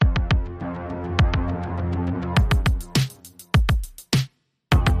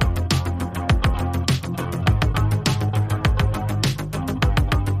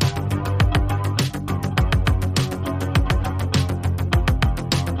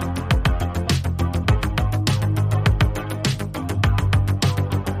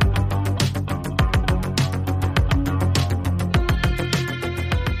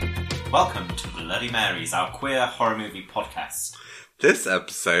Diaries, our queer horror movie podcast. This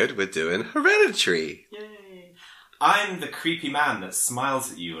episode, we're doing Hereditary. Yay! I'm the creepy man that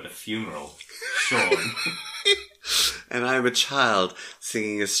smiles at you at a funeral, Sean. And I'm a child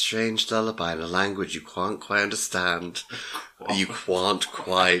singing a strange lullaby in a language you can't quite understand. What? You can't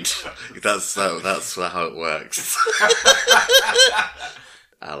quite. That's how it works.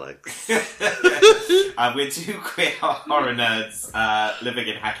 Alex. We're two queer horror nerds living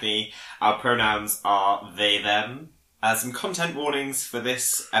in Hackney. Our pronouns are they, them. Some content warnings for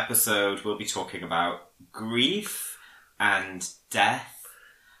this episode. We'll be talking about grief and death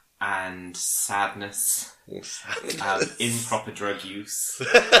and sadness. Improper drug use.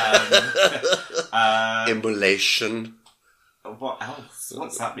 Immolation. What else?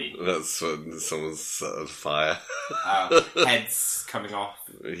 What's that mean? That's when someone's set on fire. Heads coming off.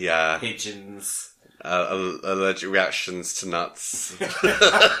 Yeah. Pigeons. Allergic reactions to nuts.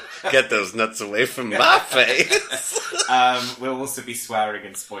 Get those nuts away from my face. We'll also be swearing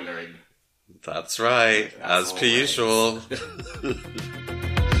and spoilering. That's right, as per usual.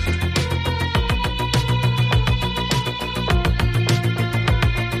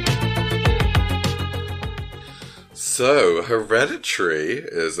 So, Hereditary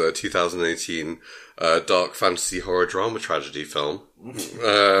is a 2018 dark fantasy horror drama tragedy film.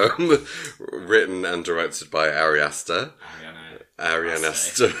 Written and directed by Ari Aster. Ariane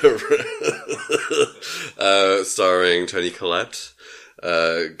Aster. Starring Toni Collette,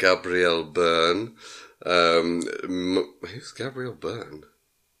 Gabrielle Byrne. Who's Gabrielle Byrne?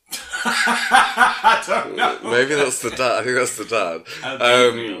 I don't know. Maybe that's the dad. I think that's the dad.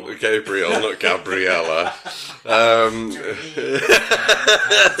 Gabriel, not Gabriella.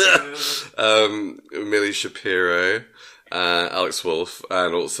 Millie Shapiro, Alex Wolff,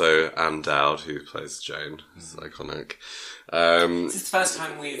 and also Anne Dowd, who plays Jane. It's iconic. Is this the first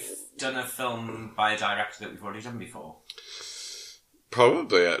time we've done a film by a director that we've already done before?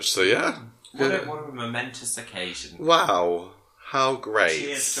 Probably, actually, yeah. What a momentous occasion. Wow. How great.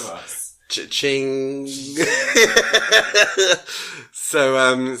 Cheers to us. Ching. So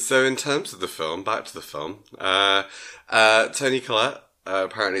in terms of the film, back to the film, Toni Collette,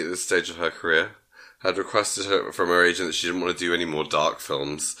 apparently at this stage of her career, had requested from her agent that she didn't want to do any more dark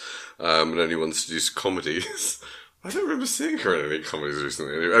films, and only wanted to do comedies. I don't remember seeing her in any comedies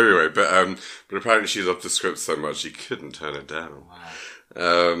recently. Anyway, but apparently she loved the script so much she couldn't turn it down.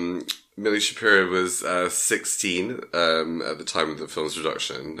 Wow. Millie Shapiro was 16 at the time of the film's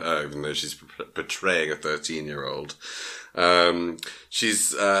production, even though she's portraying a 13-year-old.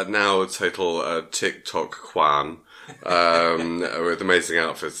 She's now a total TikTok queen with amazing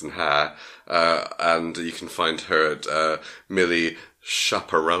outfits and hair, and you can find her at Millie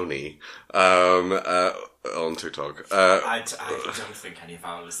Chaperoni on TikTok. I don't think any of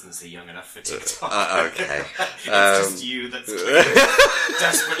our listeners are young enough for TikTok. Okay. It's just you that's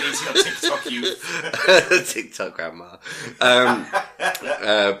desperately to your TikTok youth. TikTok grandma.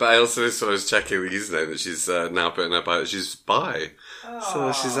 But I also sort of was checking the username that she's now putting up out. She's bi.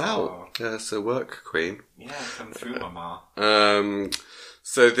 So she's out. Yeah, so work, queen. Yeah, come through, mama.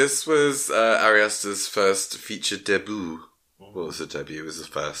 So this was Ari Aster's first feature debut. Well, it was a debut. It was the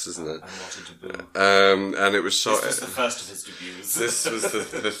first, isn't it? And what a debut. And it was shot... This was the first of his debuts. This was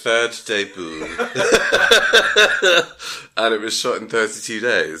the third debut. And it was shot in 32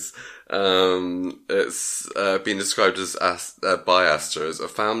 days. It's been described as by Aster as a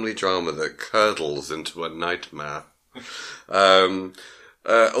family drama that curdles into a nightmare. Although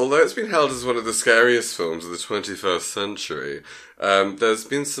it's been hailed as one of the scariest films of the 21st century, there's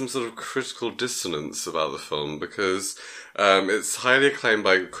been some sort of critical dissonance about the film because it's highly acclaimed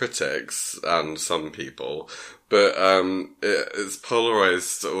by critics and some people, but it's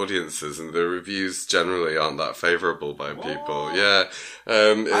polarized audiences and the reviews generally aren't that favourable by people. Yeah.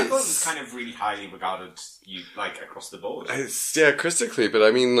 I thought it was kind of really highly regarded, across the board. It's, critically, but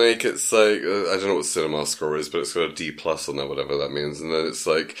I mean, it's I don't know what cinema score is, but it's got a D+ on there, whatever that means, and then it's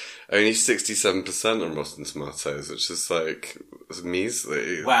only 67% on Rotten Tomatoes, which is it's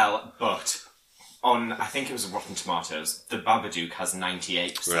measly. Well, but on, I think it was Rotten Tomatoes, The Babadook has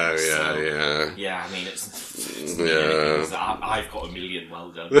 98%. Oh, yeah, yeah. Yeah, I mean, it's I've got a million,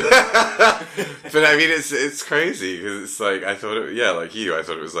 well done. But I mean, it's crazy, because it's I thought it, like you, I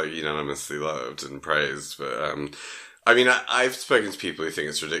thought it was unanimously loved and praised, but I mean, I've spoken to people who think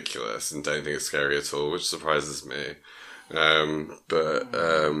it's ridiculous and don't think it's scary at all, which surprises me. I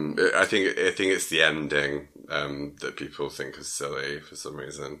think it's the ending that people think is silly for some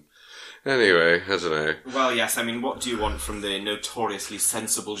reason. Anyway, I don't know. Well, yes, I mean, what do you want from the notoriously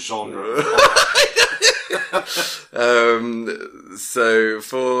sensible genre of So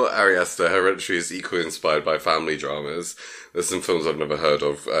for Ari Aster, Hereditary is equally inspired by family dramas. There's some films I've never heard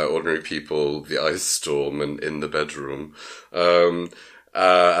of: Ordinary People, The Ice Storm, and In the Bedroom.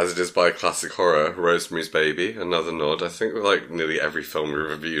 As it is by classic horror, Rosemary's Baby, another nod. I think like nearly every film we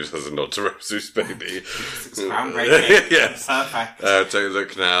reviewed has a nod to Rosemary's Baby. It's groundbreaking. Yes. Perfect. Don't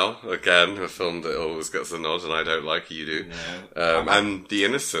Look Now, again, a film that always gets a nod, and I don't like, you do. No. And The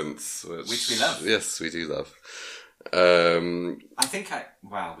Innocents, Which we love. Yes, we do love. I think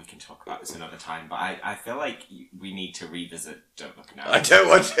we can talk about this another time, but I feel like we need to revisit Don't Look Now. I don't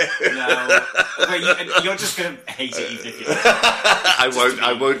want to. No. You're just going to hate it even if you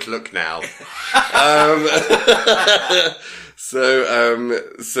I won't look now. So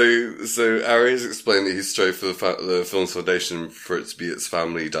Ari has explained that he strove for the film's foundation for it to be its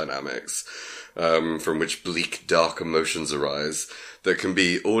family dynamics, from which bleak, dark emotions arise, that can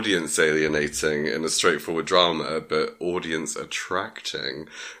be audience alienating in a straightforward drama, but audience attracting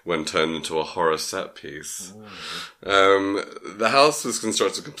when turned into a horror set piece. The house was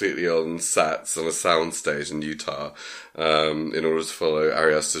constructed completely on sets on a soundstage in Utah, in order to follow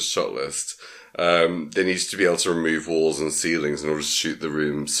Ari Aster's shot list. They needed to be able to remove walls and ceilings in order to shoot the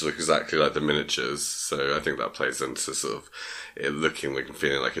rooms to look exactly like the miniatures. So I think that plays into sort of it looking like and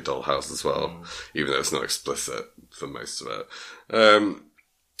feeling like a dollhouse as well, even though it's not explicit for most of it. Ari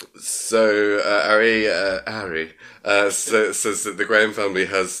says that the Graham family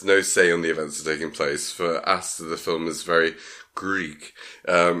has no say on the events that are taking place. For Aster, the film is very Greek,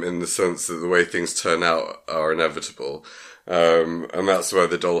 in the sense that the way things turn out are inevitable. And that's where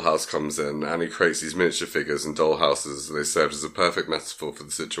the dollhouse comes in. And he creates these miniature figures and dollhouses, and they serve as a perfect metaphor for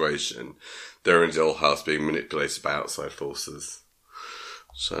the situation. They're in a dollhouse being manipulated by outside forces.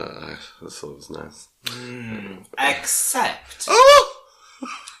 So I thought it was nice. Except... Oh!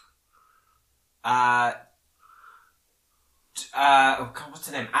 God, what's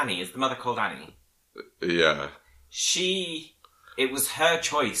her name? Annie. Is the mother called Annie? Yeah. It was her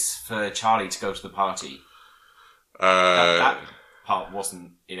choice for Charlie to go to the party. That part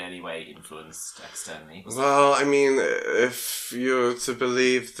wasn't in any way influenced externally. Well, I mean, if you're to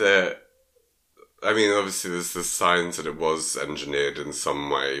believe that... I mean, obviously there's the signs that it was engineered in some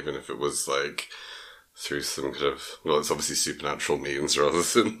way, even if it was, like, through some kind of... Well, it's obviously supernatural means rather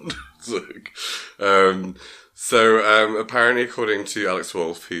than... apparently, according to Alex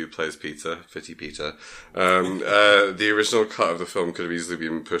Wolff, who plays Peter, Fitty Peter, the original cut of the film could have easily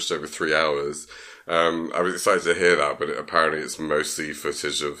been pushed over 3 hours. I was excited to hear that, but apparently it's mostly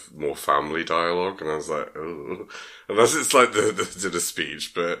footage of more family dialogue, and I was like, oh. Unless it's like the dinner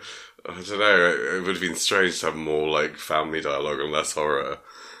speech, but I don't know, it would have been strange to have more like family dialogue and less horror.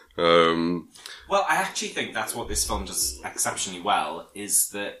 Well, I actually think that's what this film does exceptionally well, is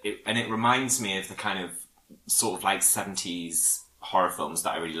that it reminds me of the kind of sort of like 70s horror films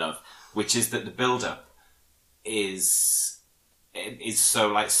that I really love, which is that the build-up is so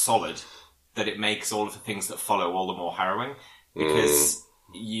like solid that it makes all of the things that follow all the more harrowing, because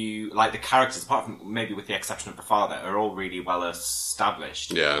you, like, the characters, apart from maybe with the exception of the father, are all really well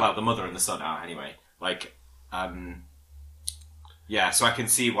established. Yeah. Well, the mother and the son are anyway. Like, yeah, so I can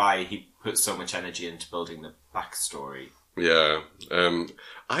see why he put so much energy into building the backstory. Yeah.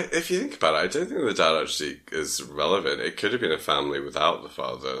 If you think about it, I don't think the dad actually is relevant. It could have been a family without the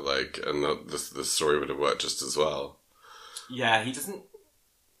father, like, and the story would have worked just as well. Yeah, he doesn't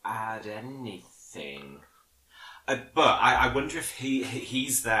add anything. But I wonder if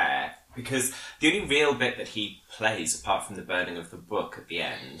he's there, because the only real bit that he plays, apart from the burning of the book at the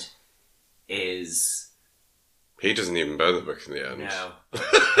end, is... He doesn't even burn the book in the end. No. But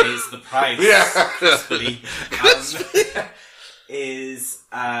he pays the price. Yeah. Is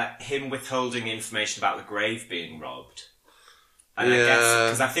him withholding information about the grave being robbed. And yeah. I guess,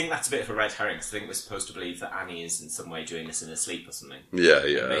 because I think that's a bit of a red herring, because I think we're supposed to believe that Annie is in some way doing this in her sleep or something. Yeah,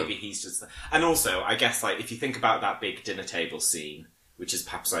 yeah. And maybe he's just... And also, I guess, like, if you think about that big dinner table scene, which is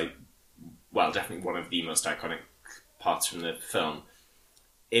perhaps, like, well, definitely one of the most iconic parts from the film,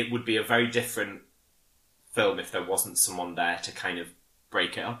 it would be a very different film if there wasn't someone there to kind of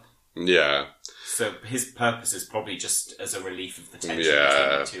break it up. Yeah. So his purpose is probably just as a relief of the tension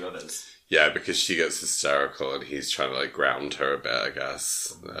between the two others. Yeah, because she gets hysterical and he's trying to, like, ground her a bit, I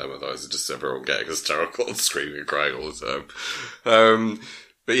guess. Otherwise it's just everyone getting hysterical and screaming and crying all the time.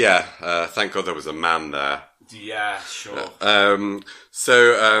 But yeah, thank God there was a man there. Yeah, sure.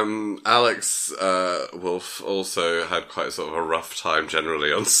 Alex Wolff also had quite sort of a rough time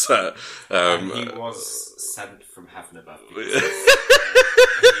generally on set. And he was sent from heaven above. He is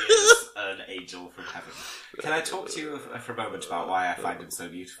an angel from heaven. Can I talk to you for a moment about why I find him so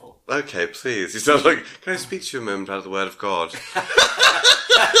beautiful? Okay, please. You sound like, can I speak to you a moment about the word of God?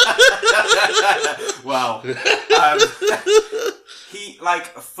 Well, he, like,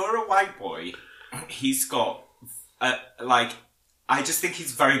 for a white boy, he's got, I just think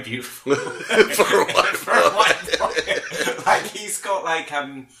he's very beautiful. For a white boy. Like, he's got, like,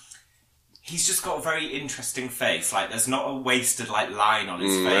 he's just got a very interesting face. Like, there's not a wasted, like, line on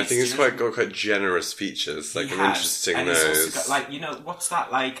his face. I think he's got quite generous features, like an interesting and nose. He's also got, like, you know, what's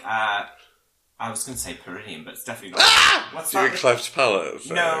that, like, I was going to say perineum, but it's definitely not. What's that? Your cleft palate?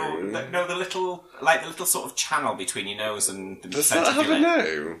 No, the little sort of channel between your nose and the Does centre that of have your a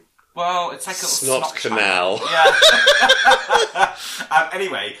lip. no? Well, it's like a little snot canal. Yeah.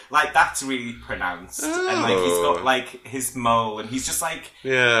 Anyway, like, that's really pronounced. Oh. And, like, he's got, like, his mole, and he's just, like...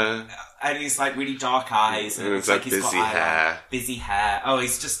 Yeah. And he's, like, really dark eyes. And it's like he's busy got hair. Busy hair. Oh,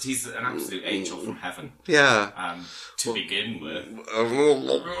 he's an absolute angel from heaven. Yeah. To begin with.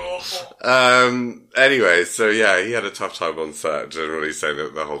 Anyway, so yeah, he had a tough time on set, generally saying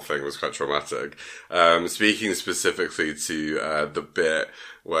that the whole thing was quite traumatic. Speaking specifically to the bit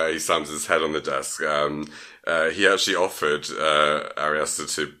where he slams his head on the desk, he actually offered Ari Aster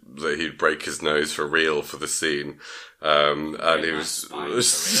that he'd break his nose for real for the scene. And he was...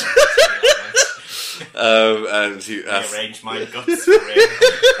 and he asked... Rearrange my guts for real.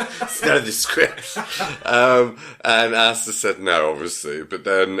 It's none of the script. And Aster said no, obviously, but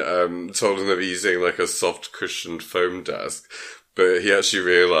then told him that he's using like a soft cushioned foam desk. But he actually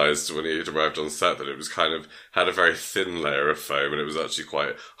realised when he had arrived on set that it was kind of had a very thin layer of foam and it was actually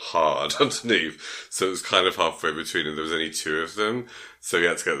quite hard underneath. So it was kind of halfway between, and there was only two of them. So he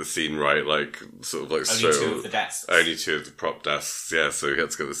had to get the scene right, like, sort of like Only two of the desks. Only two of the prop desks, yeah. So he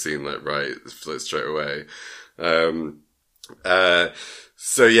had to get the scene like right, like straight away.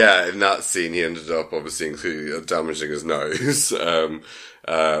 So yeah, in that scene he ended up obviously damaging his nose,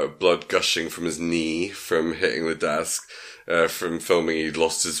 blood gushing from his knee from hitting the desk. From filming, he'd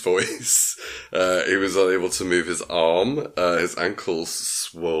lost his voice. He was unable to move his arm. His ankles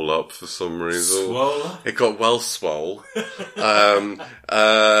swole up for some reason. Swole? It got well swole. And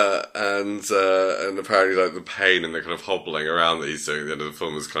apparently, like, the pain and the kind of hobbling around that he's doing at the end of the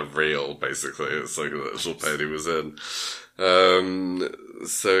film is kind of real, basically. It's like the actual pain he was in.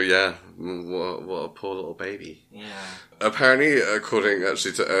 So yeah, what a poor little baby. Yeah. Apparently, according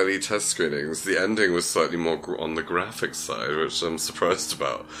actually to early test screenings, the ending was slightly more on the graphic side, which I'm surprised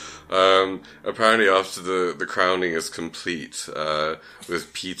about. Apparently, after the crowning is complete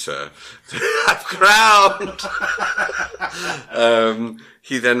with Peter, I've crowned.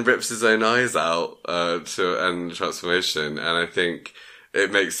 He then rips his own eyes out to end the transformation, and I think it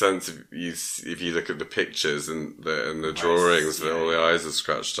makes sense if you look at the pictures and the drawings that all the eyes are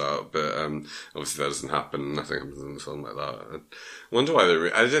scratched out, but obviously that doesn't happen. Nothing happens in the film like that. I wonder why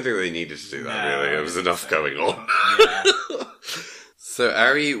I don't think they needed to do that. Really, there was enough going on. Yeah. So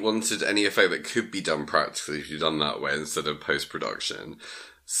Ari wanted any effect that could be done practically if you'd done that way instead of post-production.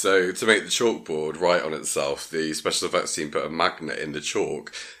 So to make the chalkboard right on itself, the special effects team put a magnet in the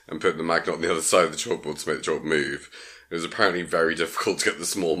chalk and put the magnet on the other side of the chalkboard to make the chalk move. It was apparently very difficult to get the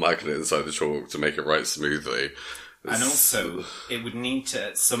small magnet inside the chalk to make it write smoothly. And also, it would need to,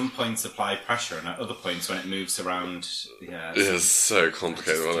 at some points, apply pressure, and at other points, when it moves around, yeah. It's so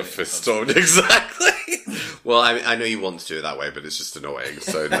complicated on a fist on. Exactly. Well, I know you want to do it that way, but it's just annoying,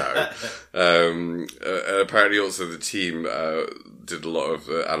 so no. Apparently also the team did a lot of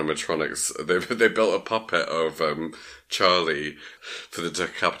animatronics. They built a puppet of Charlie for the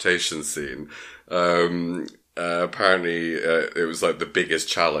decapitation scene. Apparently it was like the biggest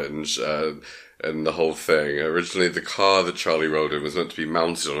challenge in the whole thing. Originally the car that Charlie rode in was meant to be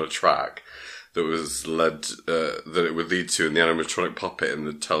mounted on a track that was that it would lead to in the animatronic puppet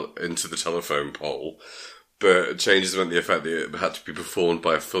into the telephone pole. But changes meant the effect that it had to be performed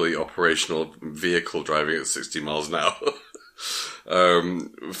by a fully operational vehicle driving at 60 miles an hour.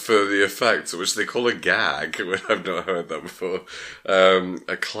 For the effect, which they call a gag, I've not heard that before,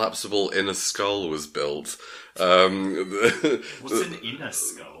 a collapsible inner skull was built. What's an inner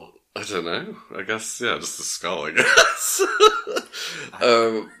skull? I don't know. I guess, yeah, just a skull, I guess.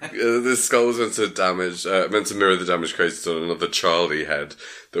 This skull was meant to mirror the damage created on another Charlie head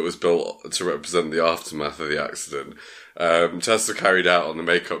that was built to represent the aftermath of the accident. Tests were carried out on the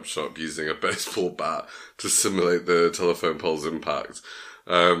makeup shop using a baseball bat to simulate the telephone pole's impact.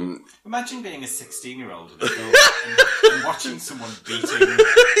 Imagine being a 16-year-old in a film and watching someone beating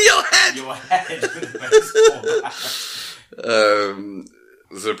your head with a baseball bat.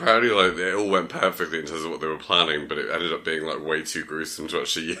 So apparently, like, it all went perfectly in terms of what they were planning, but it ended up being, like, way too gruesome to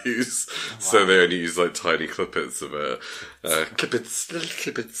actually use. Wow. So they only used, like, tiny clippets of it. Clippets, little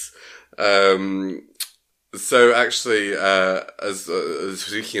clippets. So actually, as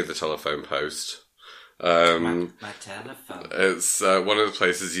speaking of the telephone post, my telephone. It's one of the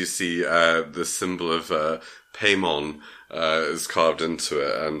places you see the symbol of Paimon is carved into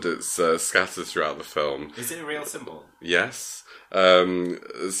it, and it's scattered throughout the film. Is it a real symbol? Yes.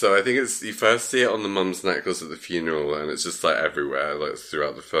 So I think you first see it on the mum's necklace at the funeral, and it's just like everywhere, like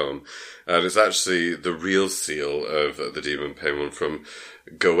throughout the film. And it's actually the real seal of the demon Paimon from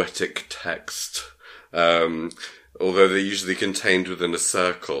Goetic text. Although they're usually contained within a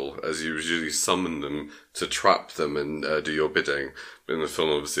circle, as you usually summon them to trap them and do your bidding. But in the film,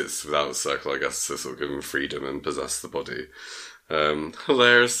 obviously, it's without a circle, I guess, to sort of give them freedom and possess the body.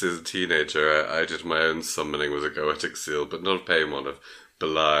 Hilarious as a teenager, I did my own summoning with a Goetic seal, but not of Paimon, of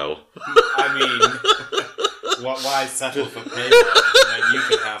Belial. I mean, why settle for Paimon when you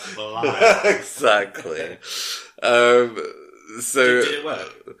can have Belial? Exactly. Did it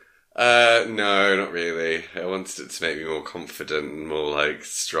work? No, not really. I wanted it to make me more confident and more, like,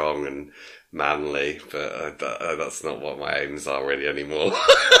 strong and manly, but that's not what my aims are really anymore.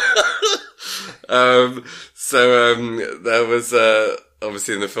 There was,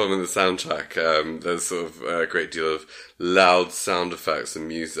 obviously in the film and the soundtrack, there's sort of a great deal of loud sound effects and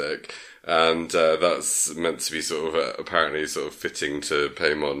music, and that's meant to be sort of apparently sort of fitting to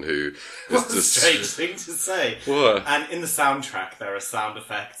Paimon, who what a strange thing to say. What? And in the soundtrack there are sound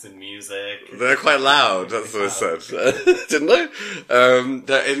effects and music. They're quite loud, that's what I said. Didn't I?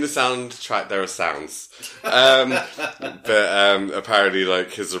 In the soundtrack there are sounds. But apparently,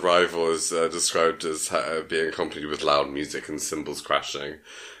 like, his arrival is described as being accompanied with loud music and cymbals crashing.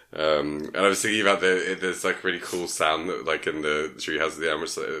 And I was thinking about there's like a really cool sound that, like, in the Treehouse of the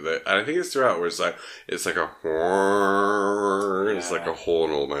Empress, and I think it's throughout where it's like a horn, it's like a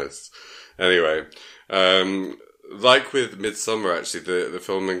horn almost. Anyway, like with Midsummer, actually, the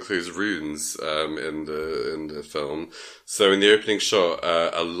film includes runes, in the film. So in the opening shot,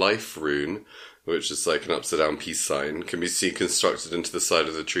 a life rune, which is like an upside down peace sign, can be seen constructed into the side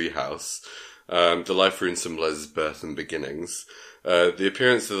of the treehouse. The life rune symbolises birth and beginnings. The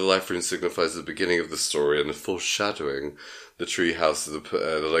appearance of the life rune signifies the beginning of the story and the foreshadowing the treehouse of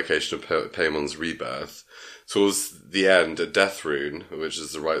the location of Paimon's rebirth. Towards the end, a death rune, which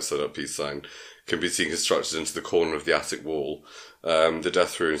is the right side up peace sign, can be seen constructed into the corner of the attic wall. The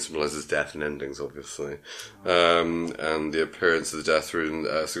death rune symbolises death and endings, obviously. And the appearance of the death rune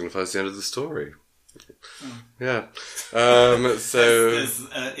signifies the end of the story. Yeah. So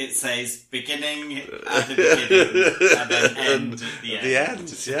it says beginning at the beginning and then end at the end. The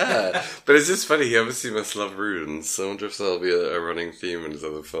end, yeah. But it's just funny, he obviously must love runes. I wonder if that'll be a running theme in his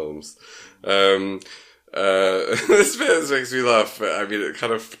other films. This bit makes me laugh, but I mean, it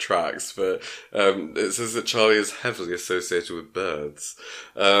kind of tracks, but it says that Charlie is heavily associated with birds.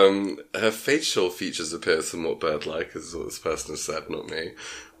 Her facial features appear somewhat bird-like, is what this person has said, not me.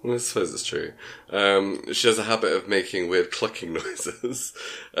 Well, I suppose it's true. She has a habit of making weird clucking noises.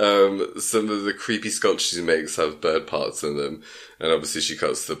 Some of the creepy sculptures she makes have bird parts in them, and obviously she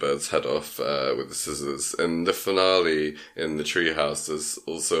cuts the bird's head off with the scissors. In the finale, in the treehouse, there's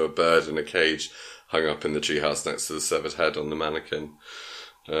also a bird in a cage hung up in the treehouse next to the severed head on the mannequin.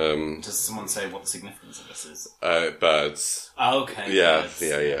 Does someone say what the significance of this is? Birds. Oh, okay. Yeah, birds.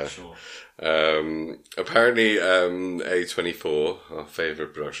 yeah. Sure. Apparently, A24, our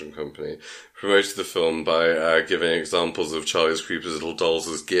favourite production company, promoted the film by giving examples of Charlie's Creepers Little Dolls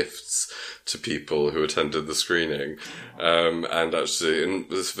as gifts to people who attended the screening. And actually,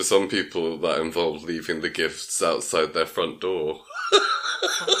 for some people, that involved leaving the gifts outside their front door.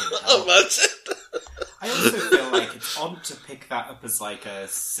 Imagine. I also feel like it's odd to pick that up as like a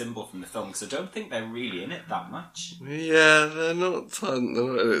symbol from the film, because I don't think they're really in it that much. Yeah, they're not in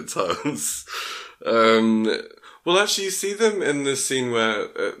it tons. Well, actually, you see them in the scene where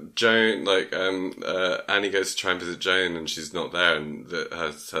Joan, like, Annie goes to try and visit Joan and she's not there, and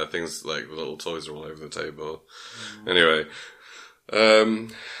her things, like, the little toys are all over the table. Anyway,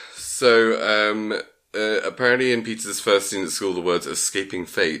 apparently in Peter's first scene at school, the words "escaping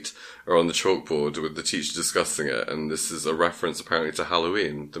fate" are on the chalkboard with the teacher discussing it, and this is a reference apparently to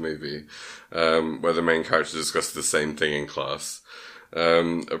Halloween, the movie, where the main character discusses the same thing in class.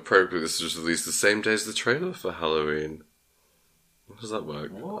 Appropriately, this was released the same day as the trailer for Halloween. How does that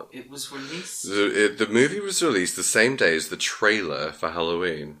work? What? It was released? The movie was released the same day as the trailer for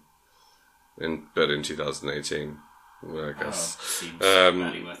Halloween, but in 2018. I guess. Seems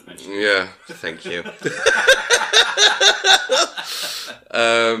barely worth mentioning. Yeah, thank you.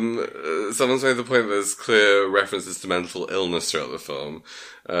 Someone's made the point that there's clear references to mental illness throughout the film.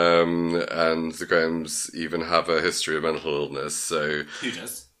 And the Grahams even have a history of mental illness. So who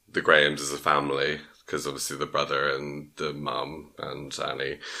does? The Grahams as a family, because obviously the brother and the mum and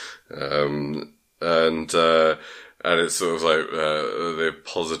Annie. And it's sort of like, they've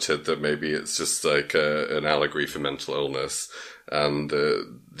posited that maybe it's just like an allegory for mental illness. And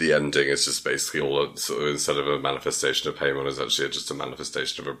the ending is just basically all sort of, instead of a manifestation of Paimon, is actually just a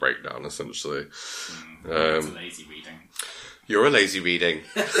manifestation of a breakdown, essentially. It's a lazy reading. You're a lazy reading.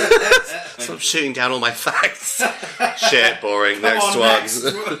 Stop shooting down all my facts. Shit, boring. Next one.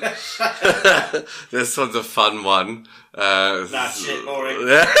 This one's a fun one. That's shit, boring.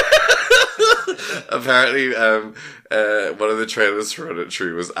 Apparently, one of the trailers for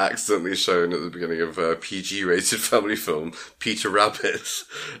Hereditary was accidentally shown at the beginning of a PG-rated family film, Peter Rabbit,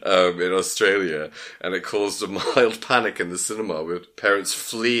 in Australia, and it caused a mild panic in the cinema with parents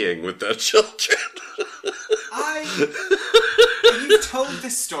fleeing with their children. You've told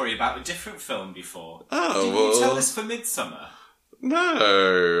this story about a different film before. Oh, Did you tell this for Midsummer?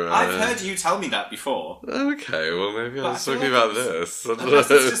 No. I've heard you tell me that before. Okay, well maybe I was talking like about this.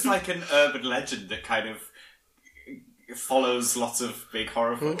 Unless it's just like an urban legend that kind of follows lots of big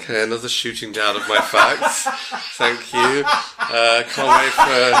horror films. Okay, another shooting down of my facts. Thank you.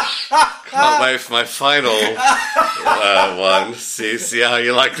 Can't wait for my final one. See how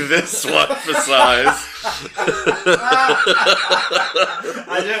you like this one for size.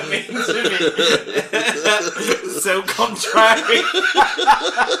 I don't mean to be so contrary.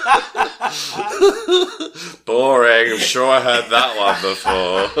 Boring. I'm sure I heard that one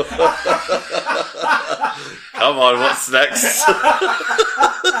before. Come on, what's next?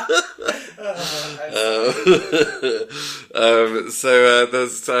 So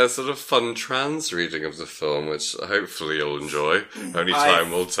there's a sort of fun trans reading of the film, which hopefully you'll enjoy. Only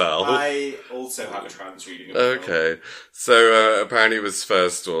time will tell. I also have a trans reading of the film. Okay. So apparently it was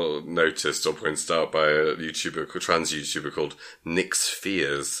first noticed or pointed out by a trans YouTuber called Nyx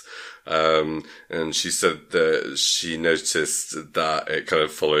Fears. And she said that she noticed that it kind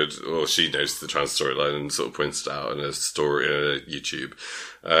of followed, or she noticed the trans storyline and sort of pointed it out in a story on YouTube.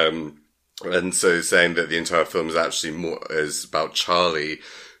 And so saying that the entire film is actually is about Charlie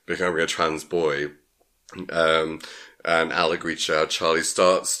becoming a trans boy. An allegory to how Charlie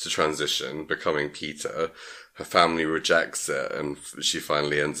starts to transition, becoming Peter. Her family rejects it, and she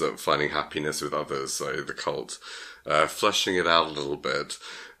finally ends up finding happiness with others, so the cult. Fleshing it out a little bit.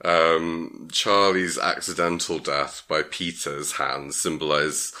 Charlie's accidental death by Peter's hands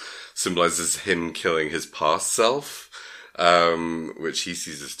symbolizes him killing his past self, which he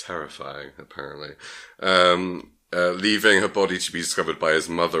sees as terrifying, apparently. Leaving her body to be discovered by his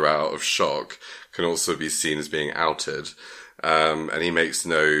mother out of shock can also be seen as being outed. And he makes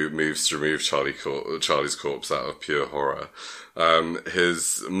no moves to remove Charlie's corpse out of pure horror.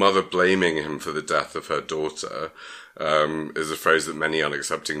 His mother blaming him for the death of her daughter is a phrase that many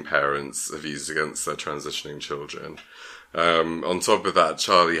unaccepting parents have used against their transitioning children. On top of that,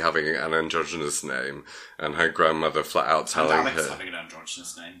 Charlie having an androgynous name, and her grandmother flat out telling and Alex her... having an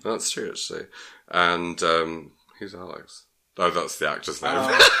androgynous name. That's true, actually. And, who's Alex? Oh, that's the actor's name.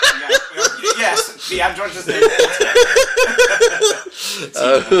 Yes, the androgynous name.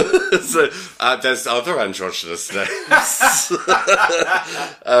 So there's other androgynous names.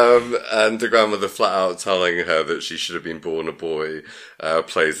 And the grandmother flat out telling her that she should have been born a boy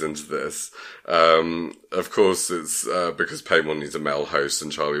plays into this. Of course, it's because Paimon needs a male host,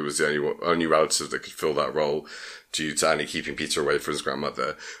 and Charlie was the only relative that could fill that role, due to Annie keeping Peter away from his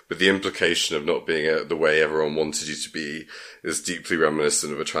grandmother. But the implication of not being the way everyone wanted you to be is deeply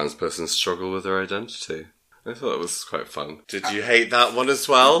reminiscent of a trans person's struggle with their identity. I thought that was quite fun. Did you hate that one as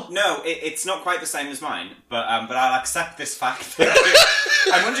well? No, it's not quite the same as mine, but I'll accept this fact.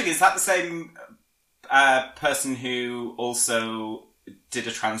 I'm wondering, is that the same person who also did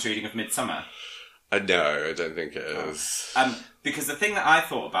a trans reading of Midsummer? No, I don't think it is. Because the thing that I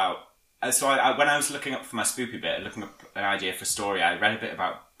thought about, so when I was looking up for my spoopy bit, looking up an idea for a story, I read a bit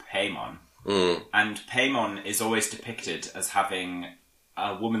about Paimon. And Paimon is always depicted as having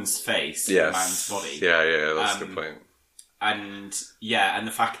a woman's face in a man's body. Yeah, that's a good point. And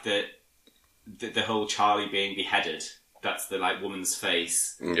the fact that the whole Charlie being beheaded, that's the woman's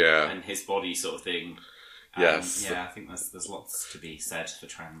face and his body sort of thing. Yes. Yeah, I think there's lots to be said for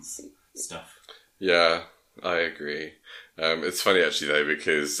trans stuff. Yeah, I agree. It's funny actually though,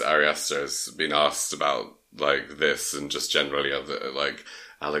 because Ari Aster has been asked about this and just generally other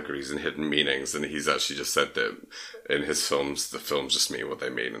allegories and hidden meanings, and he's actually just said that in his films, the films just mean what they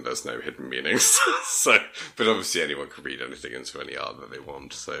mean, and there's no hidden meanings. So, but obviously anyone can read anything into any art that they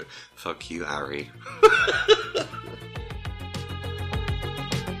want, so fuck you, Ari.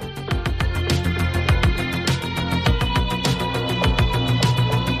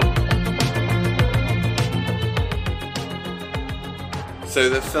 So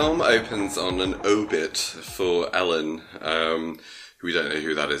the film opens on an obit for Ellen, we don't know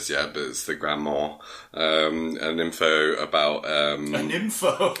who that is yet, but it's the grandma. An info about... An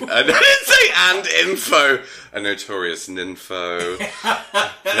info? I didn't say and info! A notorious ninfo.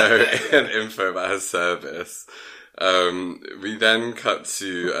 No, an info about her service. We then cut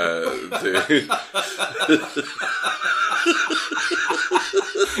to the...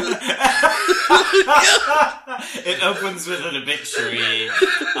 It opens with an obituary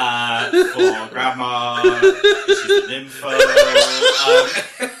for Grandma. She's an info.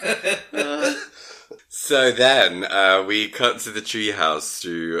 So then we cut to the treehouse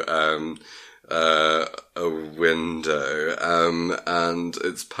through a window, and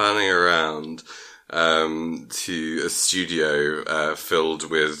it's panning around to a studio filled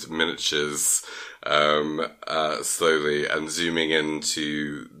with miniatures, slowly, and zooming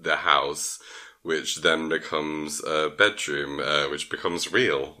into the house, which then becomes a bedroom, which becomes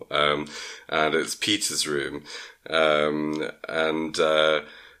real, and it's Peter's room, and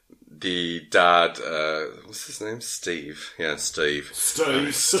the dad, what's his name? Steve. Yeah, Steve.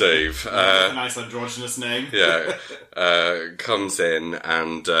 Steve. A nice androgynous name. Yeah. Comes in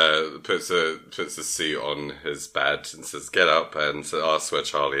and puts a suit on his bed and says, "Get up," and asks where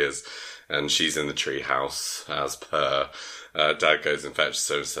Charlie is. And she's in the tree house, as per. Dad goes and fetches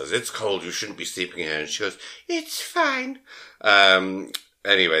her and says, "It's cold, you shouldn't be sleeping here." And she goes, "It's fine."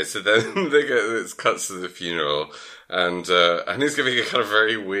 Anyway, so then it cuts to the funeral, and he's giving a kind of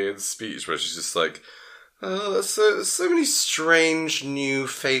very weird speech where she's just like, "Oh, there's so many strange new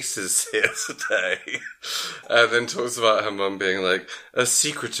faces here today." And then talks about her mum being like a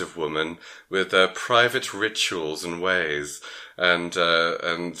secretive woman with private rituals and ways, and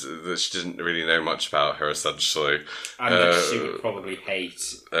that she didn't really know much about her, essentially. And that she would probably hate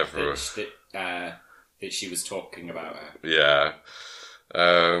everyone. That she was talking about her. Yeah.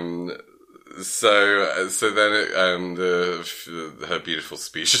 So then her beautiful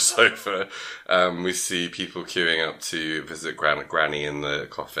speech is over. We see people queuing up to visit Granny in the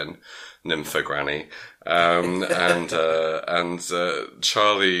coffin, Nympho Granny, and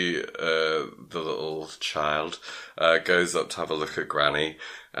Charlie, the little child, goes up to have a look at Granny,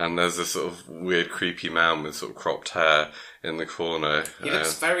 and there's a sort of weird, creepy man with sort of cropped hair in the corner. He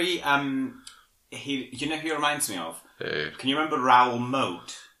looks very you know who he reminds me of? Who? Can you remember Raoul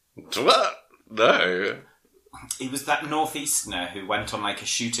Moat? What? No. He was that northeasterner who went on like a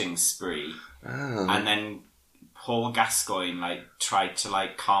shooting spree, and then Paul Gascoigne tried to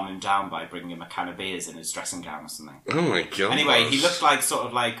calm him down by bringing him a can of beers in his dressing gown or something. Oh my god! Anyway, he looked like sort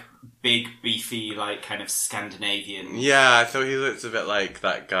of big, beefy, kind of Scandinavian. Yeah, I thought he looked a bit like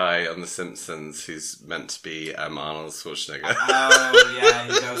that guy on The Simpsons who's meant to be Arnold Schwarzenegger. Oh yeah,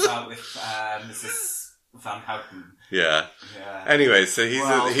 he goes out with Mrs. Van Houten. Yeah. Anyway, so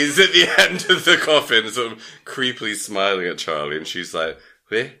he's at the end of the coffin, sort of creepily smiling at Charlie, and she's like,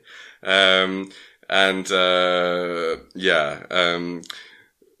 "Weh?"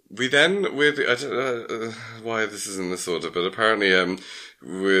 We then, I don't know why this is in this order, but apparently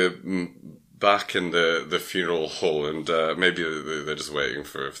we're back in the funeral hall, and maybe they're just waiting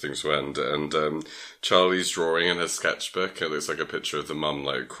for everything to end, and Charlie's drawing in her sketchbook. It looks like a picture of the mum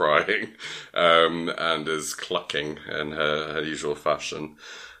crying, and is clucking in her usual fashion.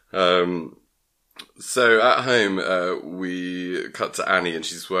 So at home, we cut to Annie, and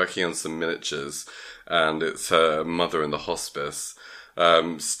she's working on some miniatures, and it's her mother in the hospice.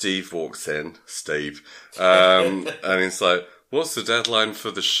 Steve walks in, and he's like, "What's the deadline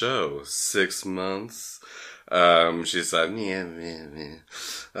for the show? 6 months?" She's like, yeah.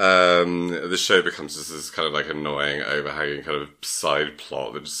 The show becomes just this kind of annoying, overhanging kind of side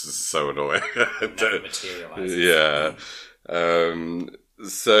plot that just is so annoying. Never materializes. Yeah.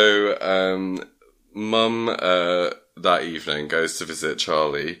 So, Mum, that evening goes to visit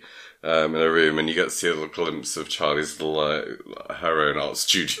Charlie, in a room, and you get to see a little glimpse of Charlie's little, her own art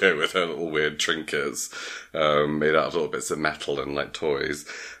studio with her little weird trinkets, made out of little bits of metal and toys.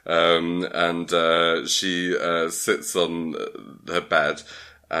 And she, sits on her bed,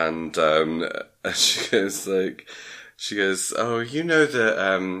 and she goes, "Oh, you know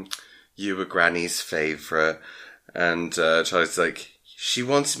that, you were Granny's favourite." And, Charlie's like, "She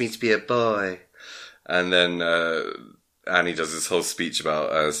wants me to be a boy." And then, Annie does this whole speech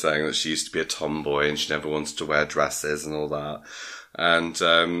about saying that she used to be a tomboy and she never wanted to wear dresses and all that. And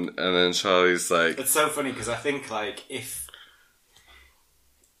then Charlie's like... It's so funny because I think, like, if...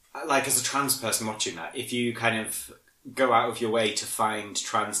 Like, as a trans person watching that, if you kind of go out of your way to find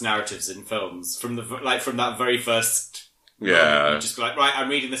trans narratives in films, from that very first... Yeah. moment, you just go like, right, I'm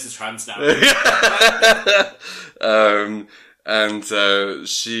reading this as trans now.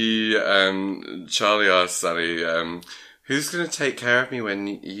 Charlie asks Annie, who's going to take care of me when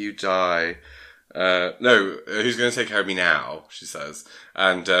you die? No, who's going to take care of me now? She says.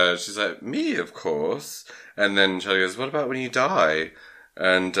 And she's like, me, of course. And then Charlie goes, what about when you die?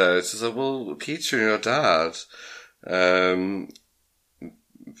 And she's like, well, Peter and your dad.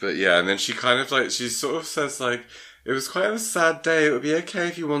 But yeah, and then she kind of like, she sort of says like, it was quite a sad day. It would be okay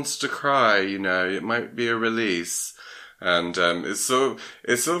if you wanted to cry, you know, it might be a release. And it's sort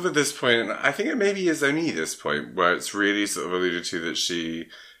of at this point, and I think it maybe is only this point, where it's really sort of alluded to that she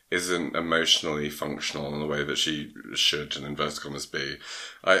isn't emotionally functional in the way that she should, in inverted commas, be.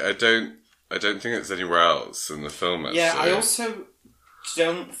 I don't think it's anywhere else in the film, actually. Yeah, I also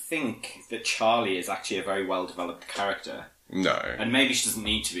don't think that Charlie is actually a very well-developed character. No. And maybe she doesn't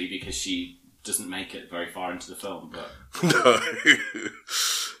need to be because she doesn't make it very far into the film, but... No.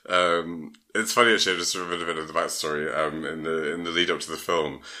 It's funny, actually, just a bit of the backstory. In the lead up to the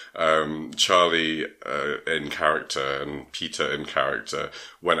film, Charlie in character and Peter in character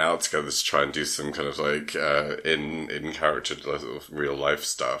went out together to try and do some kind of like in character real life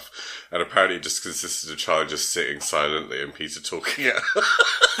stuff, and apparently it just consisted of Charlie just sitting silently and Peter talking at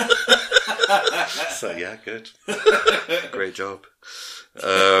so yeah, good, great job.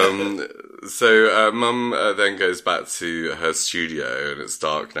 So Mum then goes back to her studio and it's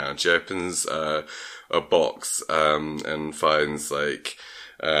dark now. She opens a box and finds like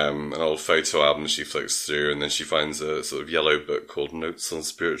an old photo album she flicks through, and then she finds a sort of yellow book called Notes on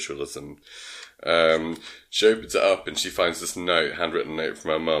Spiritualism. She opens it up and she finds this note, handwritten note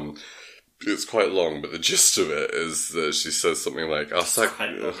from her mum. It's quite long, but the gist of it is that she says something like, it's like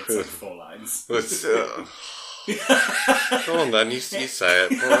 4 lines. Go on then, you say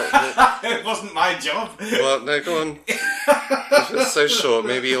it. It wasn't my job. Well, no, go on. If it's so short,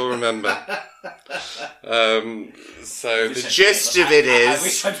 maybe you'll remember. So the gist of it is... I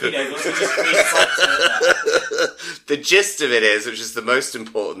wish I'd been able to just recite the gist of it is, which is the most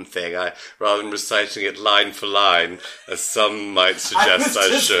important thing, rather than reciting it line for line, as some might suggest I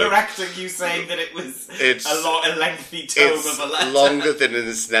should. I was just correcting you saying that it was a lengthy tome of a letter. It's longer than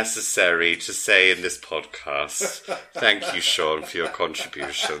is necessary to say in this podcast. Thank you, Sean, for your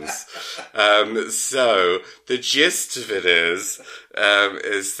contributions. So the gist of it is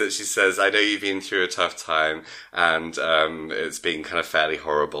that she says, I know you've been through a tough time and it's been kind of fairly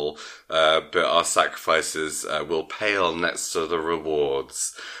horrible, but our sacrifices will pale next to the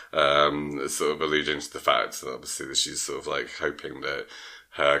rewards, sort of alluding to the fact that obviously that she's sort of like hoping that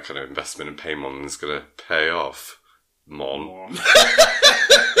her kind of investment in Paymon is going to pay off. Mon.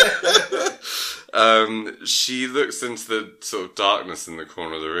 She looks into the sort of darkness in the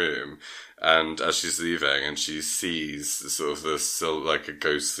corner of the room, and as she's leaving, and she sees sort of this like a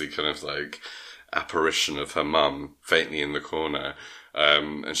ghostly kind of like apparition of her mum faintly in the corner,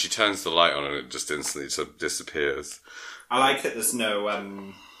 and she turns the light on and it just instantly sort of disappears. I like that there's no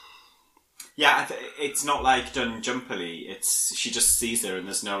it's not like done jumpily. It's she just sees her and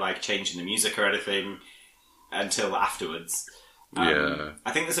there's no like change in the music or anything until afterwards. Yeah.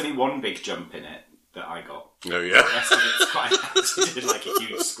 I think there's only one big jump in it that I got. Oh, yeah. The rest of it's quite... She did like a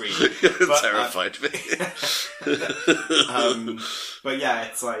huge scream. But, terrified me. But yeah,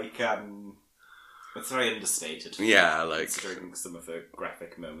 it's like... it's very understated. Yeah, like... Considering some of the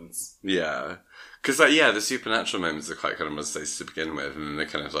graphic moments. Yeah. Because, like, yeah, the supernatural moments are quite kind of understated to begin with, and then they're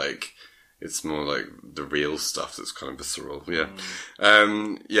kind of like... It's more like the real stuff that's kind of visceral, yeah.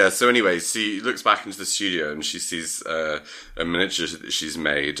 So anyway, she looks back into the studio and she sees a miniature that she's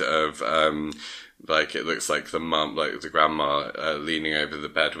made of, like, it looks like the mum, like the grandma leaning over the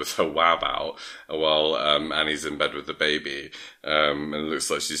bed with her wab out while Annie's in bed with the baby. And it looks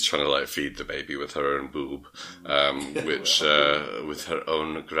like she's trying to, like, feed the baby with her own boob, which, with her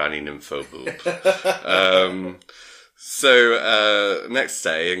own granny nympho boob. So, next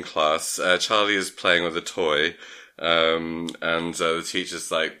day in class, Charlie is playing with a toy, and the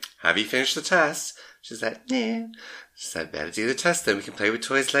teacher's like, have you finished the test? She's like, yeah. She said, better do the test, then we can play with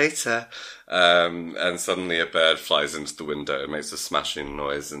toys later. And suddenly a bird flies into the window and makes a smashing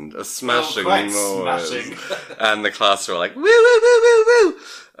noise, and a smashing noise. Smashing. And the class are all like, woo, woo, woo, woo,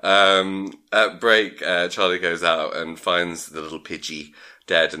 woo. At break, Charlie goes out and finds the little Pidgey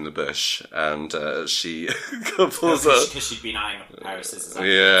dead in the bush, and she pulls up. Because she'd been eyeing up a pair of scissors.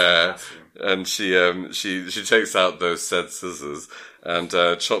 Yeah, and she takes out those said scissors and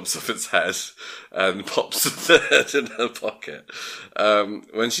chops off its head and pops the head in her pocket.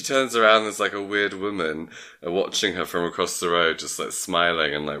 When she turns around, there's like a weird woman watching her from across the road, just like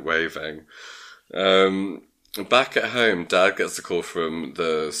smiling and like waving. Back at home, Dad gets a call from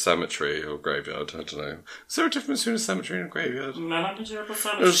the cemetery or graveyard. I don't know. Is there a difference between a cemetery and a graveyard? No, not a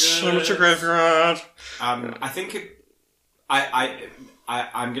cemetery. A cemetery graveyard. I think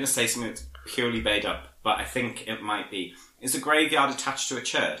I'm going to say something that's purely made up, but I think it might be. Is a graveyard attached to a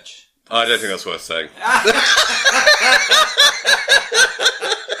church? I don't think that's worth saying.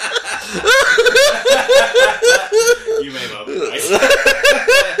 You may well be right.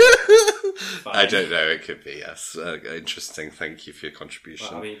 I don't know. It could be, yes. Interesting. Thank you for your contribution.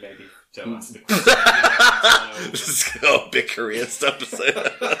 Well, I mean, maybe don't answer the question. This is our bickeriest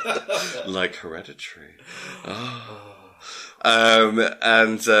episode. Like Hereditary. Oh.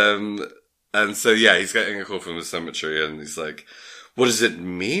 And so, yeah, he's getting a call from the cemetery and he's like, what does it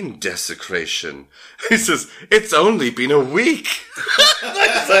mean, desecration? He says, it's only been a week.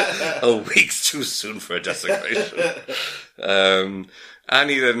 A week's too soon for a desecration.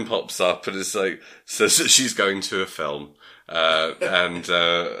 Annie then pops up and is like, says that she's going to a film. And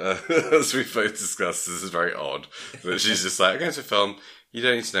as we both discussed, this is very odd. But she's just like, I'm going to a film. You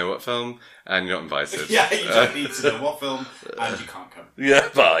don't need to know what film, and you're not invited. Yeah, you don't need to know what film, and you can't come. Yeah,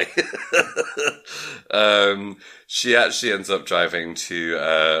 bye. She actually ends up driving to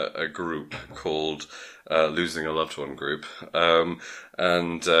a group called Losing a Loved One group.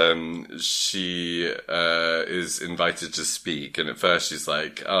 And she is invited to speak. And at first she's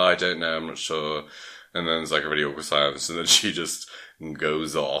like, oh, I don't know, I'm not sure. And then there's like a really awkward silence. And then she just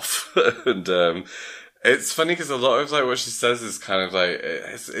goes off. And it's funny because a lot of like what she says is kind of like,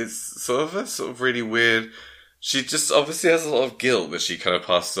 it's sort of really weird. She just obviously has a lot of guilt that she kind of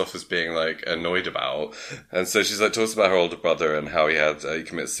passes off as being like annoyed about. And so she's like talks about her older brother and how he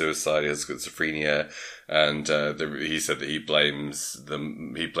commits suicide, he has schizophrenia, and he said that he blamed the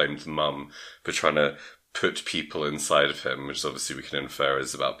mum for trying to put people inside of him, which obviously we can infer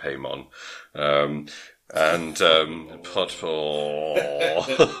is about Paimon.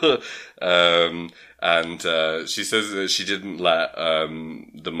 She says that she didn't let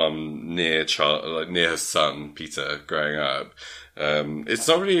the mum near her son Peter growing up. It's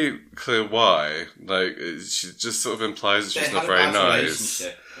not really clear why. Like she just sort of implies that she's not very nice.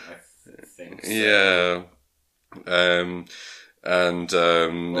 I think. So. Yeah.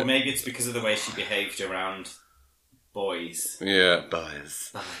 Or maybe it's because of the way she behaved around boys. Yeah,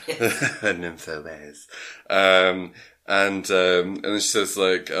 boys. Nympho boys. And then she says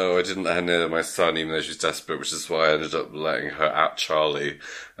like, oh, I didn't let her near my son even though she was desperate, which is why I ended up letting her at Charlie,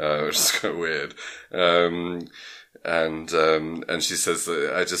 which is quite weird. And she says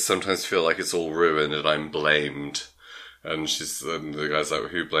that I just sometimes feel like it's all ruined and I'm blamed. And the guy's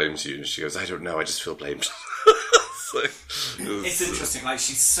like, who blames you? And she goes, I don't know, I just feel blamed. It's interesting, like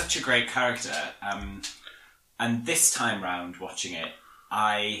she's such a great character. And this time round watching it,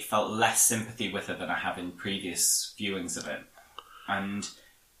 I felt less sympathy with her than I have in previous viewings of it. And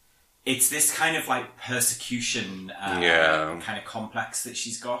it's this kind of like persecution kind of complex that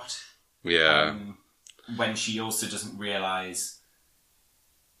she's got. Yeah. When she also doesn't realise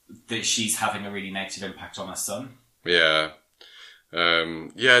that she's having a really negative impact on her son. Yeah.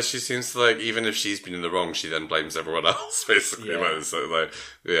 She seems to like, even if she's been in the wrong, she then blames everyone else, basically. Yeah. So, like,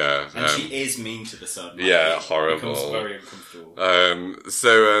 yeah. And she is mean to the son. Like, yeah, horrible. Becomes very uncomfortable.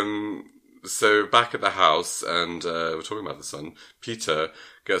 So back at the house, and we're talking about the son, Peter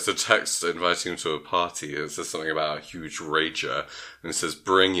gets a text inviting him to a party. It says something about a huge rager, and it says,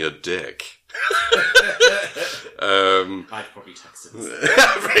 bring your dick. I'd probably texted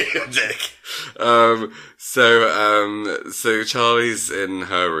Bring your dick. So Charlie's in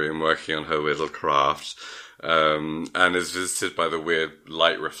her room working on her little craft, and is visited by the weird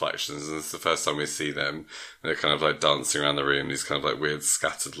light reflections, and it's the first time we see them. They're kind of like dancing around the room, these kind of like weird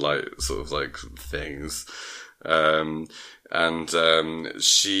scattered light sort of like things.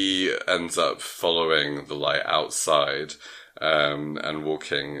 She ends up following the light outside, and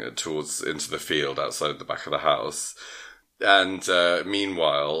walking into the field outside the back of the house. And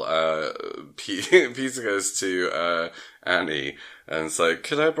meanwhile, Peter goes to Annie and it's like,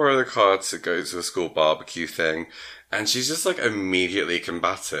 "Can I borrow the car to go to a school barbecue thing?" And she's just like immediately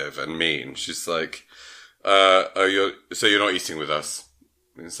combative and mean. She's like, you're not eating with us?"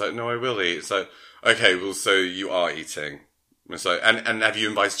 And it's like, "No, I will eat." It's like, "Okay, well, so you are eating." And it's like, and have you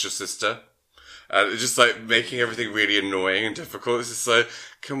invited your sister?" and just like making everything really annoying and difficult. It's just like,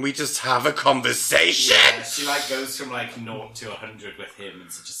 can we just have a conversation? Yeah, she like goes from like 0 to 100 with him in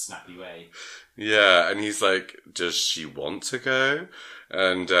such a snappy way. Yeah, and he's like, does she want to go?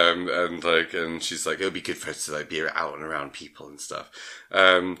 And she's like, it'll be good for us to like be out and around people and stuff.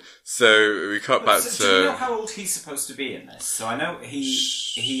 So we cut back to. Do you know how old he's supposed to be in this? So I know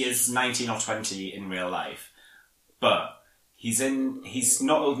he is 19 or 20 in real life, but he's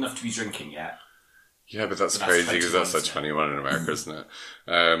not old enough to be drinking yet. Yeah, but that's crazy because that's like 21 in America, isn't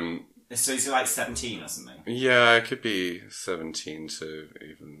it? So he's like 17 or something? Yeah, it could be 17 to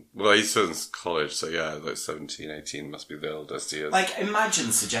even... Well, he's still in college, so yeah, like 17, 18 must be the oldest he is. Like,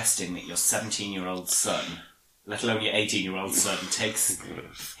 imagine suggesting that your 17-year-old son, let alone your 18-year-old son, takes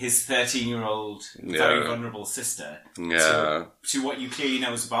his 13-year-old, very vulnerable sister to what you clearly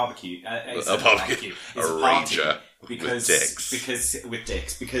know is a barbecue. It's a barbecue. It's a party rager with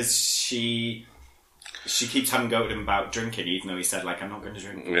dicks. Because she keeps having go at him about drinking, even though he said, like, I'm not going to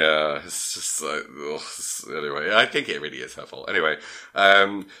drink. Yeah, it's just like, anyway, I think it really is her fault. Anyway,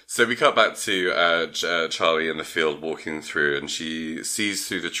 so we cut back to Charlie in the field walking through, and she sees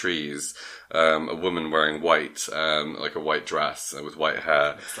through the trees a woman wearing white, like a white dress with white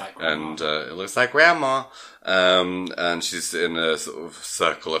hair. And it looks like Grandma. And she's in a sort of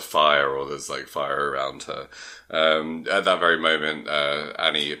circle of fire, or there's like fire around her. At that very moment,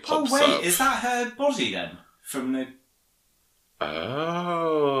 Annie pops up. Oh wait, is that her body then? From the...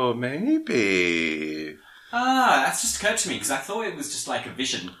 Oh, maybe. That's just occurred to me, because I thought it was just like a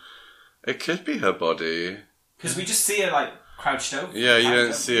vision. It could be her body. Because we just see her like crouched over. Yeah, you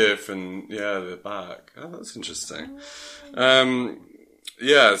don't see it from, the back. Oh, that's interesting.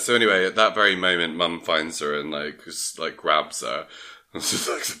 Yeah, so anyway, at that very moment, Mum finds her and, just grabs her. She's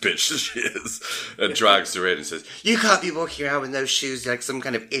like the bitch that she is. And drags her in and says, you can't be walking around with those shoes like some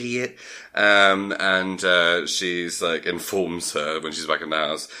kind of idiot. And she's, informs her when she's back in the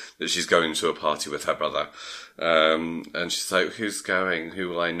house that she's going to a party with her brother. And she's like, who's going? Who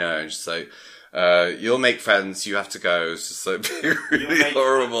will I know? And she's like, you'll make friends, you have to go. It's just like really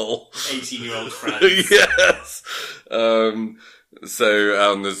horrible. 18-year-old friends. Yes. So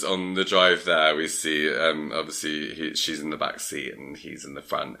on the drive there, we see obviously she's in the back seat and he's in the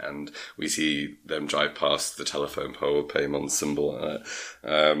front, and we see them drive past the telephone pole with Paymon's symbol on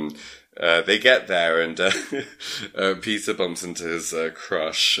it. They get there, and Peter bumps into his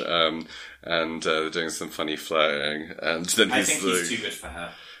crush, and they're doing some funny flirting. And then I think he's too good for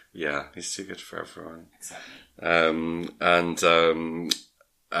her. Yeah, he's too good for everyone. Exactly.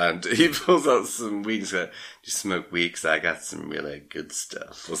 And he pulls out some weed and says, do you smoke weed? 'Cause I got some really good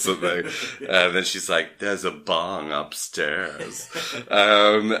stuff or something. And then she's like, there's a bong upstairs.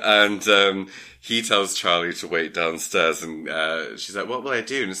 He tells Charlie to wait downstairs, and she's like, what will I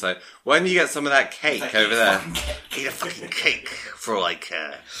do? And it's like, why don't you get some of that cake over there? Eat a fucking cake for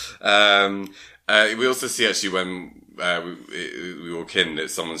we also see actually when we walk in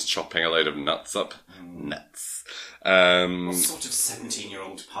that someone's chopping a load of nuts up. Nuts. What sort of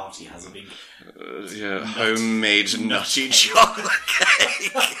 17-year-old party has a big... homemade nutty chocolate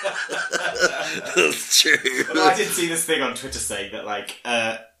cake. That's true. Well, I did see this thing on Twitter saying that,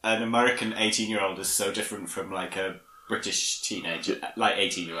 an American 18-year-old is so different from, a British teenager,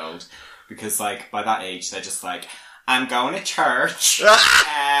 18-year-old. Because, by that age, they're just like... I'm going to church,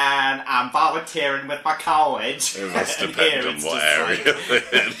 and I'm volunteering with my college. It must depend on what area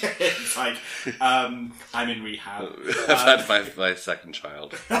they're in. It's I'm in rehab. I've had my second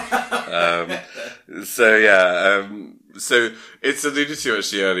child. So it's alluded to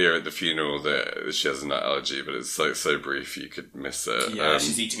actually earlier at the funeral that she has a nut allergy, but it's so brief you could miss it. Yeah,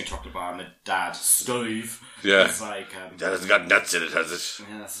 she's eating a chocolate bar, and the dad, Steve, yeah, is like... that hasn't got nuts in it, has it?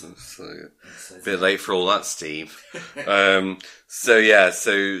 Yes. It's a bit late for all that, Steve. So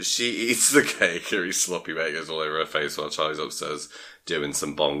she eats the cake, very sloppy mate goes all over her face while Charlie's upstairs doing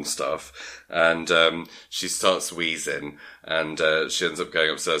some bong stuff. And she starts wheezing, and she ends up going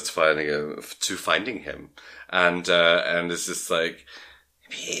upstairs to finding him. And it's just like,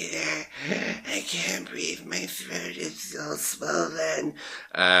 Peter, I can't breathe, my throat is all swollen.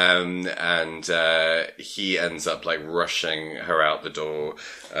 And he ends up rushing her out the door.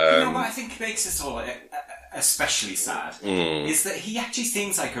 You know what I think makes this all especially sad is that he actually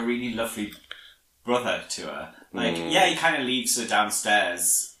seems like a really lovely brother to her. Yeah, he kind of leaves her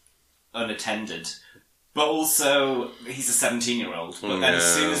downstairs unattended, but also he's a 17-year-old. But then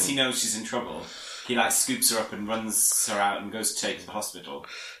as soon as he knows she's in trouble, he scoops her up and runs her out and goes to take her to the hospital.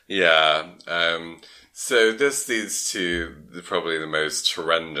 Yeah. So this leads to probably the most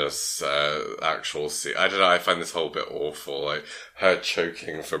horrendous actual scene. I don't know, I find this whole bit awful. Like, her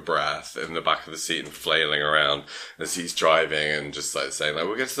choking for breath in the back of the seat and flailing around as he's driving and just like saying, like,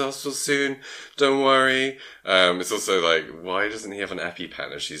 we'll get to the hospital soon, don't worry. It's also like, why doesn't he have an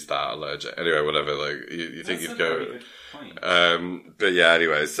EpiPen if she's that allergic? Anyway, whatever, like, you think you'd go... But yeah,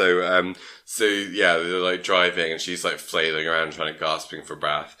 anyway, so yeah, they're like driving and she's like flailing around trying to gasping for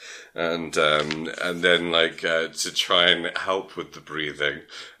breath. And then like, to try and help with the breathing,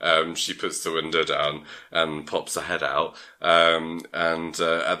 she puts the window down and pops her head out. At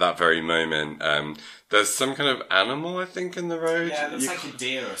that very moment, there's some kind of animal, I think, in the road. Yeah, it looks like a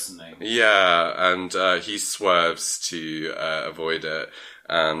deer or something. Yeah, and he swerves to avoid it.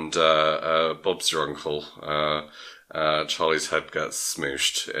 And Bob's your uncle. Charlie's head gets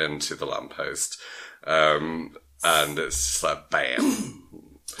smooshed into the lamppost. And it's just like, bam.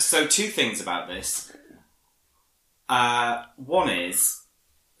 So, two things about this. One is,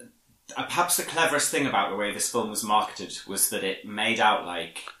 perhaps the cleverest thing about the way this film was marketed was that it made out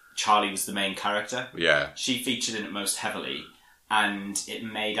like Charlie was the main character. Yeah. She featured in it most heavily, and it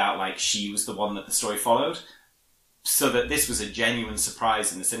made out like she was the one that the story followed. So that this was a genuine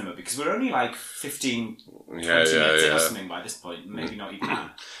surprise in the cinema, because we're only like 15, 20 minutes in or something by this point, maybe not even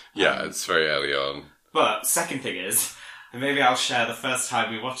that. Yeah, it's very early on. But second thing is, and maybe I'll share the first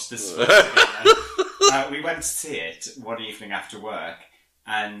time we watched this film together. We went to see it one evening after work,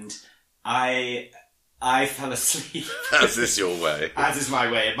 and I fell asleep. As is your way. As is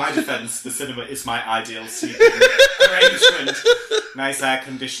my way. In my defence, the cinema is my ideal sleeping arrangement. Nice air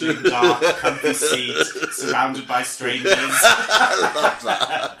conditioning, dark, comfy seat, surrounded by strangers. I love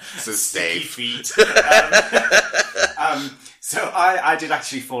that. So Sticky safe. feet. So I did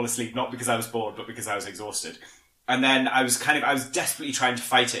actually fall asleep, not because I was bored, but because I was exhausted. And then I was desperately trying to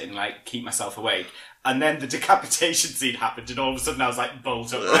fight it and like keep myself awake. And then the decapitation scene happened, and all of a sudden I was like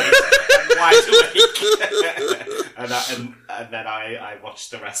bolt upright and wide awake. and then I watched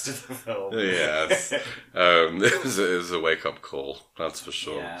the rest of the film. Yes. It was a wake up call, that's for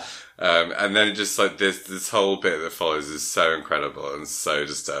sure. Yeah. And then just like this whole bit that follows is so incredible and so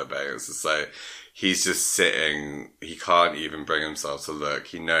disturbing. It's just like, he's just sitting, he can't even bring himself to look.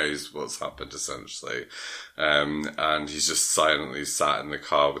 He knows what's happened, essentially. And he's just silently sat in the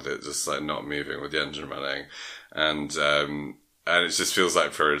car with it, just like not moving with the engine running. And it just feels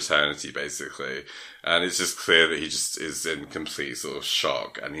like for eternity, basically. And it's just clear that he just is in complete sort of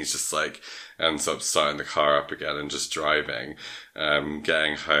shock. And he's just like, ends up starting the car up again and just driving,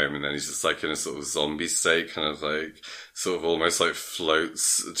 getting home. And then he's just like in a sort of zombie state, kind of like, sort of almost like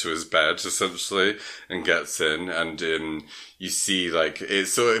floats to his bed, essentially, and gets in. And you see like, it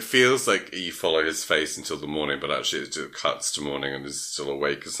feels like you follow his face until the morning, but actually it just cuts to morning and is still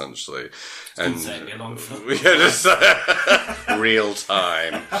awake, essentially. And a long film. Yeah, just real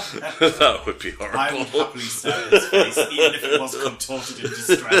time. That would be horrible. I would happily stare at his face, even if it was contorted in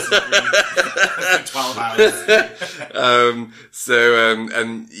distress and grief for 12 hours.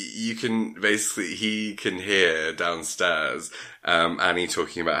 And you can basically, he can hear downstairs, Annie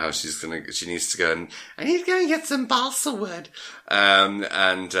talking about how she needs to go and, I need to go and get some balsa wood.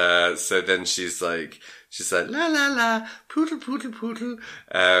 So then she's like, la la la, poodle poodle poodle,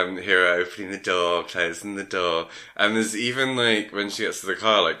 Hero opening the door, closing the door. And there's even like, when she gets to the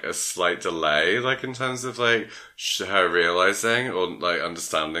car, like a slight delay, like in terms of like, her realising or like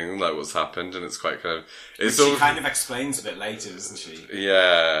understanding like what's happened, and it's quite kind of, it's she kind of explains a bit later, doesn't she?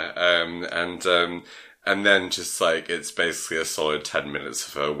 Yeah, and then just like, it's basically a solid 10 minutes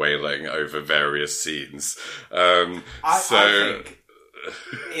of her wailing over various scenes. I think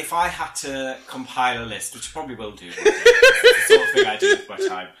if I had to compile a list, which I probably will do, it's the sort of thing I do with my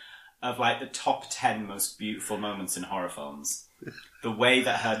time, of like the top 10 most beautiful moments in horror films, the way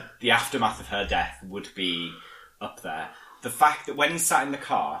that the aftermath of her death would be up there. The fact that when he's sat in the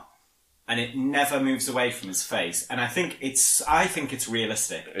car and it never moves away from his face, and I think it's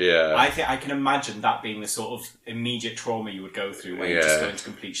realistic. Yeah. I can imagine that being the sort of immediate trauma you would go through when you just go into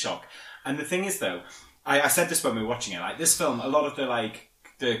complete shock. And the thing is, though, I said this when we were watching it, like this film, a lot of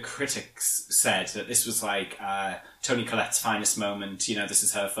the critics said that this was like Toni Collette's finest moment, this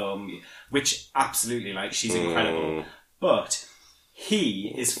is her film, which absolutely, like, she's incredible. But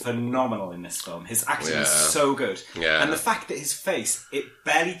he is phenomenal in this film. His acting is so good. Yeah. And the fact that his face, it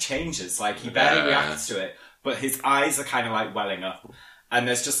barely changes, like he barely reacts to it, but his eyes are kind of like welling up. And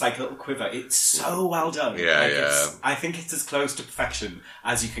there's just like a little quiver. It's so well done. I think it's as close to perfection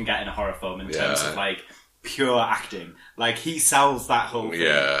as you can get in a horror film in terms of like pure acting. Like, he sells that whole thing.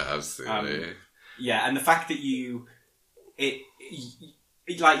 Yeah, absolutely. And the fact that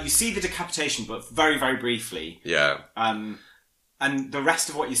like, you see the decapitation, but very, very briefly. Yeah. And the rest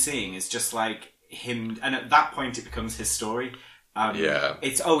of what you're seeing is just like him, and at that point it becomes his story.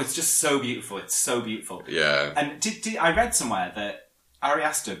 It's just so beautiful. It's so beautiful. Yeah. And I read somewhere that Ari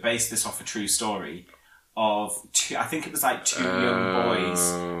Aster based this off a true story of I think it was like two young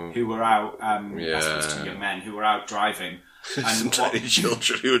boys who were out, I suppose 2 young men who were out driving. And Some tiny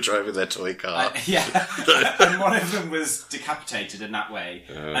children who were driving their toy car. And one of them was decapitated in that way,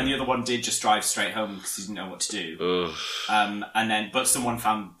 and the other one did just drive straight home because he didn't know what to do. But someone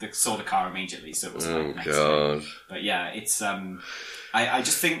saw the car immediately, so it was like next day. But yeah, it's I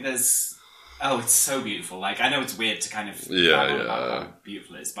just think there's it's so beautiful. Like, I know it's weird to kind of about how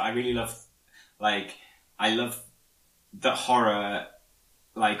beautiful it is, but I really love, like, I love that horror,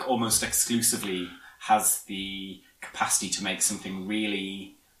 like, almost exclusively has the capacity to make something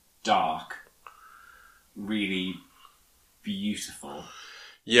really dark, really beautiful.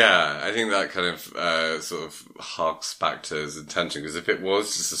 Yeah, I think that kind of sort of harks back to his intention, because if it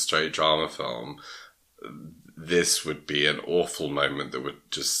was just a straight drama film, this would be an awful moment that would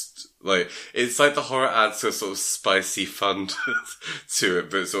just, like, it's like the horror adds a sort of spicy fun to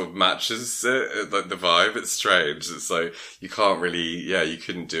it, but it sort of matches it, like the vibe. It's strange. It's like, you can't really, you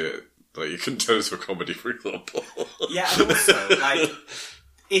couldn't do it. Like, you couldn't turn it into a comedy, for example. Yeah, and also, like,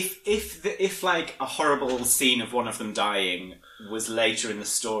 if like a horrible scene of one of them dying was later in the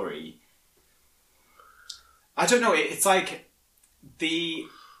story, I don't know. It's like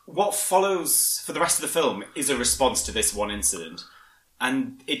what follows for the rest of the film is a response to this one incident,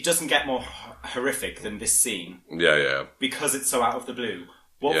 and it doesn't get more horrific than this scene. Yeah. Because it's so out of the blue.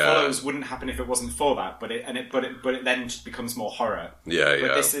 What follows wouldn't happen if it wasn't for that, but it then just becomes more horror.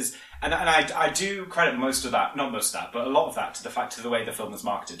 But this is, and I do credit not most of that, but a lot of that to the way the film was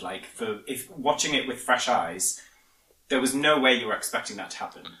marketed. Like, if watching it with fresh eyes, there was no way you were expecting that to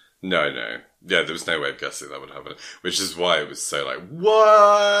happen. No. Yeah, there was no way of guessing that would happen, which is why it was so like,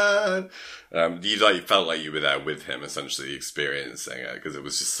 what? You felt like you were there with him, essentially experiencing it, because it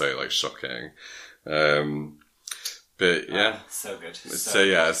was just so like shocking. But yeah, so good. So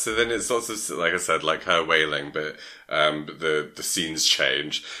then it's also, like I said, like her wailing, but the scenes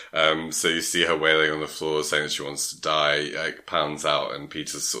change. So you see her wailing on the floor, saying that she wants to die. Like, pans out, and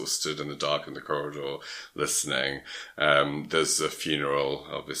Peter's sort of stood in the dark in the corridor listening. There's a funeral,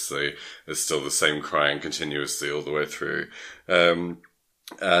 obviously. There's still the same crying continuously all the way through, and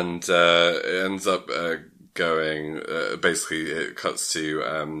it ends up going. Basically, it cuts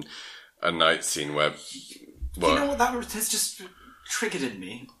to a night scene where. What? You know what, that has just triggered in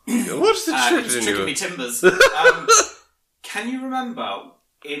me. What's the triggered in you? It's triggered me timbers. Can you remember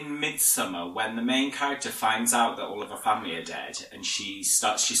in Midsommar when the main character finds out that all of her family are dead and she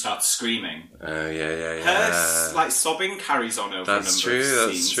starts screaming? Oh, yeah. Her like sobbing carries on over a number of scenes.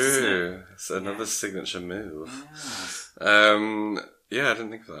 That's true. It's another signature move. Yeah, I didn't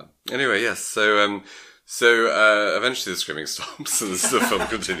think of that. Anyway, yes. So eventually the screaming stops and the film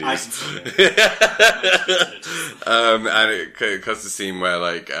continues. And it cuts to a scene where,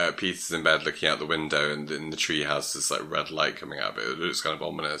 like, Peter's in bed looking out the window, and in the treehouse there's like red light coming out, but it looks kind of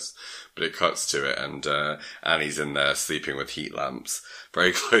ominous. But it cuts to it, and Annie's in there sleeping with heat lamps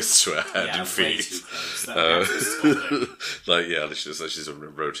very close to her head and feet. Way too close. Literally, she's a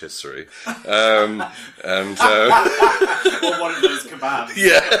rotisserie. Or one of those kebabs.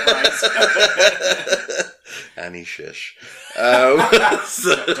 Yeah. Annie shish.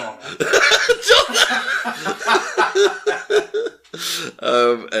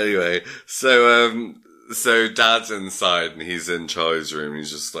 Anyway, so Dad's inside and he's in Charlie's room.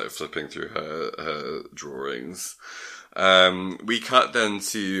 He's just like flipping through her drawings. We cut then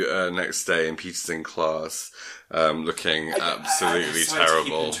to next day, and Peter's in class, looking absolutely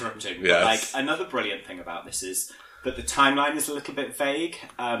terrible. I keep interrupting. Yes. Like, another brilliant thing about this is that the timeline is a little bit vague.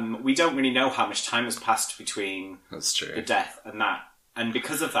 We don't really know how much time has passed between the death and that, and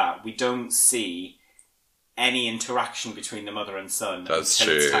because of that, we don't see any interaction between the mother and son until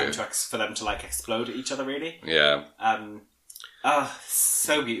it's time for them to like explode at each other. Really, yeah.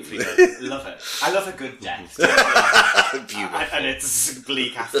 So beautifully done. Love it. I love a good death. Beautiful. And it's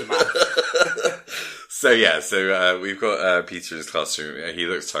bleak aftermath. So we've got Peter in his classroom. He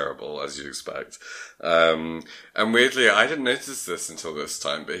looks terrible, as you'd expect. And weirdly, I didn't notice this until this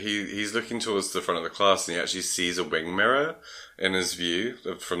time, but he's looking towards the front of the class, and he actually sees a wing mirror in his view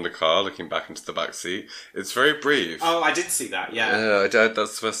from the car, looking back into the back seat. It's very brief. Oh, I did see that, yeah. Yeah, I did.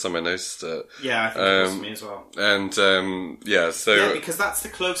 That's the first time I noticed it. Yeah, I think it was me as well. And, so... Yeah, because that's the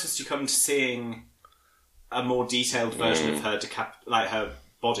closest you come to seeing a more detailed version of her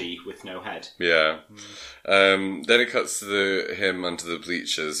body with no head. Yeah. Then it cuts to him under the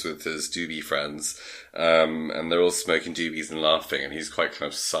bleachers with his doobie friends, and they're all smoking doobies and laughing, and he's quite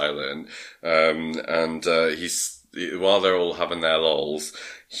kind of silent. While they're all having their lols,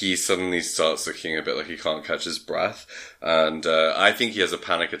 he suddenly starts looking a bit like he can't catch his breath. And I think he has a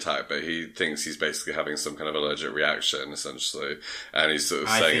panic attack, but he thinks he's basically having some kind of allergic reaction, essentially. And he's sort of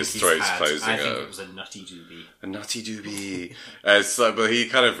saying his throat's closing up. I think it was a nutty doobie. A nutty doobie. But he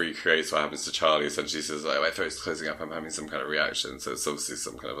kind of recreates what happens to Charlie. Essentially, he says, like, my throat's closing up, I'm having some kind of reaction. So it's obviously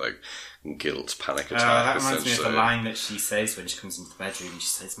some kind of, like, guilt panic attack. That reminds me of the line that she says when she comes into the bedroom. She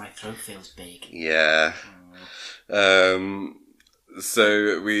says, my throat feels big. Yeah.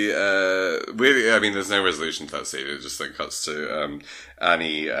 So there's no resolution to that scene. It just then cuts to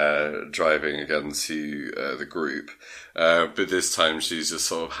Annie driving again to the group, but this time she's just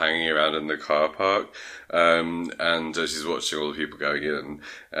sort of hanging around in the car park, and she's watching all the people going in,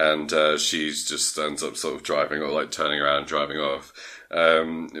 and she just ends up sort of driving, or like turning around and driving off.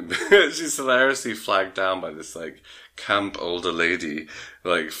 She's hilariously flagged down by this like camp older lady,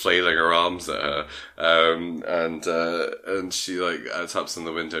 like flailing her arms at her, and she like taps on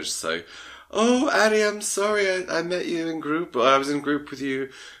the window and she's like, "Oh, Annie, I'm sorry, I met you in group. I was in group with you a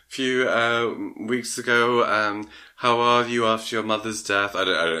few weeks ago. How are you after your mother's death?" I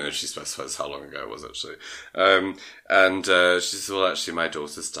don't know if she specifies how long ago it was actually. And she says, "Well, actually, my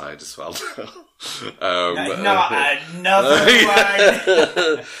daughter's died as well." Not another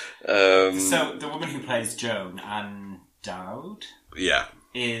one. So the woman who plays Joan, Anne Dowd,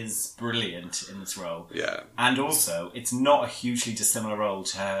 is brilliant in this role. Yeah, and also it's not a hugely dissimilar role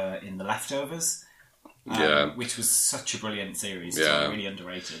to her in The Leftovers. Which was such a brilliant series. Yeah, really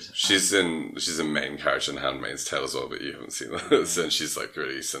underrated. She's a main character in *Handmaid's Tale* as well, but you haven't seen that, and she's like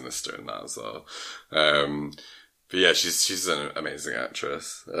really sinister in that as well. But yeah, she's an amazing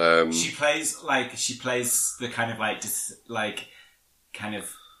actress. She plays the kind of like kind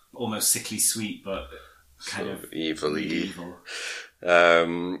of almost sickly sweet, but kind of evil.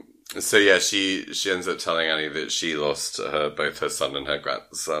 So yeah, she ends up telling Annie that she lost both her son and her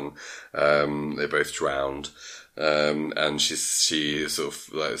grandson. They both drowned. And she sort of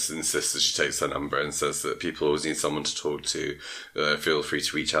like insists that she takes her number and says that people always need someone to talk to. Feel free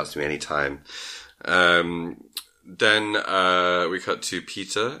to reach out to me anytime. Then we cut to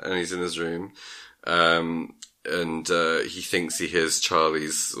Peter, and he's in his room. And he thinks he hears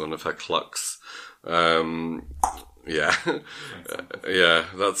one of her clucks. Yeah. Yeah,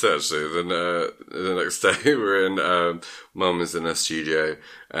 that's it actually. Then, the next day we're in, Mum is in her studio,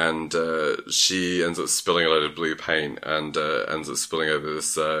 and, she ends up spilling a load of blue paint, and, ends up spilling over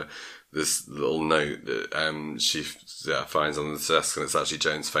this little note that, she finds on the desk, and it's actually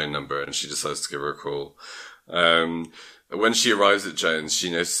Joan's phone number, and she decides to give her a call. When she arrives at Joan's, she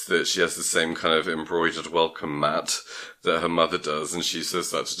notices that she has the same kind of embroidered welcome mat that her mother does, and she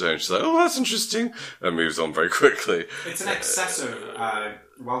says that to Joan. She's like, "Oh, that's interesting," and moves on very quickly. It's an excessive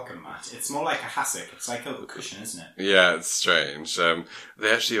welcome mat. It's more like a hassock. It's like a little cushion, isn't it? Yeah, it's strange.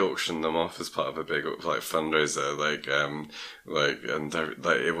 They actually auctioned them off as part of a big like fundraiser, and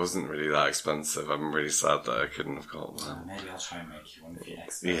it wasn't really that expensive. I'm really sad that I couldn't have got one. Oh, maybe I'll try and make you one for your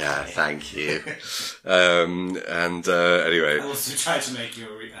next. Yeah, thank you. Anyway, I also tried to make you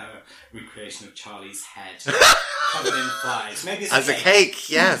a recreation of Charlie's head covered in flies. Maybe it's as a cake,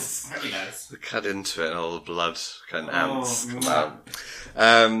 yes. That'd be nice. Cut into it, and all the blood kind of ants come out.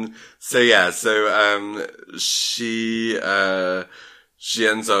 She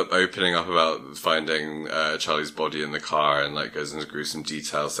ends up opening up about finding Charlie's body in the car, and like goes into gruesome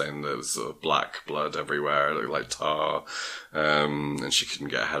detail, saying there was sort of black blood everywhere, it looked like tar, and she couldn't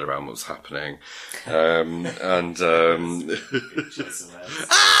get her head around what was happening.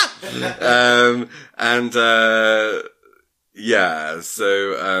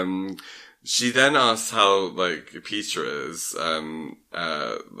 She then asks how, like, Peter is,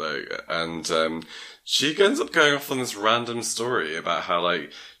 she ends up going off on this random story about how,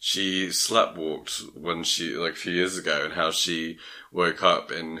 like, she sleptwalked when she, like, a few years ago, and how she woke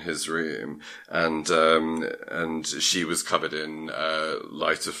up in his room, and she was covered in,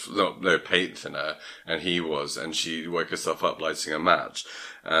 paint thinner, and he was, and she woke herself up lighting a match,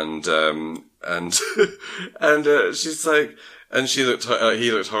 and she's like, and he looked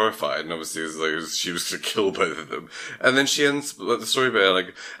horrified, and obviously it was like she was going to kill both of them. And then she ends the story by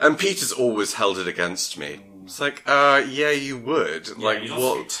like, and Peter's always held it against me. It's like, yeah, you would. Yeah, like, you'd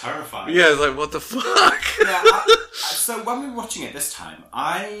what? Be terrified. Yeah, it's like, what the fuck? Yeah, so when we were watching it this time,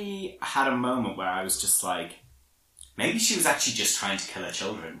 I had a moment where I was just like, maybe she was actually just trying to kill her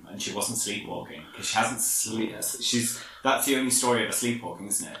children and she wasn't sleepwalking because she hasn't that's the only story of her sleepwalking,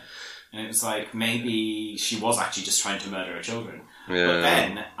 isn't it? And it was like, maybe she was actually just trying to murder her children. Yeah. But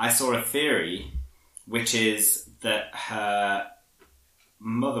then I saw a theory, which is that her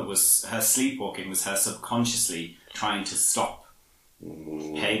sleepwalking was her subconsciously trying to stop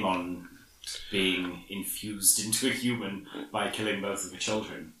Paimon being infused into a human by killing both of her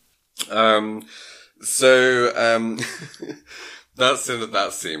children. That's the end of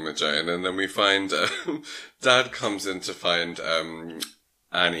that scene with Jane, and then we find Dad comes in to find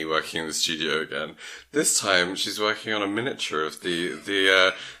Annie working in the studio again. This time, she's working on a miniature of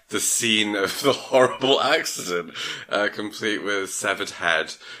the scene of the horrible accident, complete with severed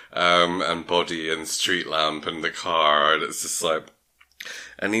head and body and street lamp and the car, and it's just like,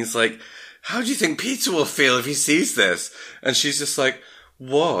 and he's like, "How do you think Peter will feel if he sees this?" And she's just like,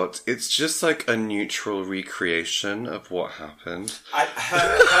 "What? It's just like a neutral recreation of what happened."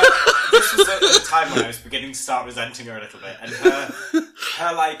 This was at the time when I was beginning to start resenting her a little bit, and her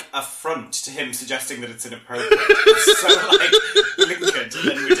like affront to him suggesting that it's inappropriate is so like blinkered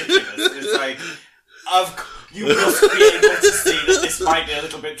and ridiculous. And it's like, you must be able to see that this might be a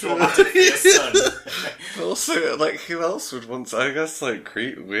little bit traumatic for your son. But also, like, who else would want to? I guess, like,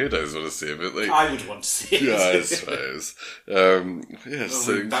 weirdos want to see it, but, like... I would want to see it. Yeah, I suppose.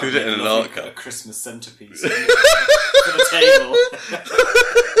 So include it in an art a Christmas centrepiece for the table.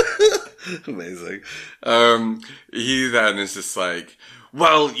 Amazing. He then is just like,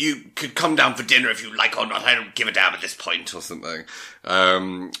 "Well, you could come down for dinner if you like or not. I don't give a damn at this point," or something.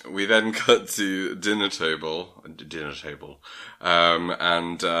 We then cut to dinner table, and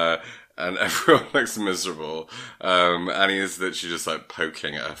everyone looks miserable. Annie is literally just like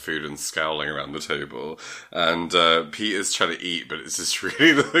poking at her food and scowling around the table. And Pete is trying to eat, but it's just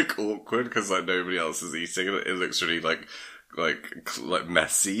really like awkward because like nobody else is eating, and it looks really like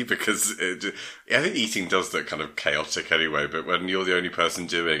messy because I think eating does look kind of chaotic anyway, but when you're the only person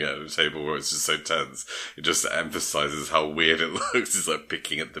doing it at a table where it's just so tense, it just emphasizes how weird it looks. It's like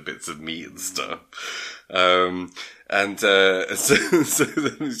picking at the bits of meat and stuff. So then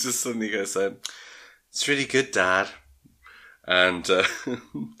he just suddenly goes, "It's really good, Dad." And so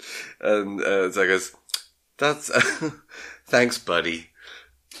he goes, "That's, thanks, buddy."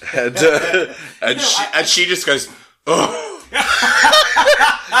 And she just goes, "Oh."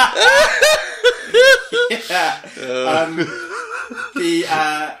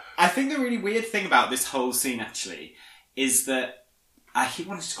 I think the really weird thing about this whole scene actually is that he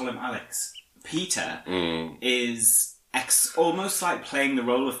wanted to call him Alex. Peter is almost like playing the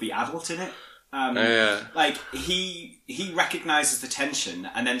role of the adult in it. Like he recognises the tension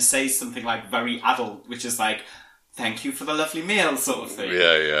and then says something like very adult, which is like, "Thank you for the lovely meal," sort of thing.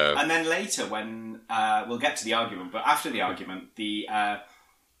 Yeah. And then later, when we'll get to the argument, but after the argument, the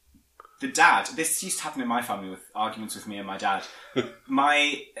dad. This used to happen in my family with arguments with me and my dad. The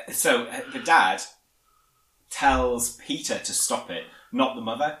dad tells Peter to stop it, not the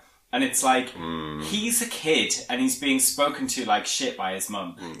mother. And it's like, he's a kid and he's being spoken to like shit by his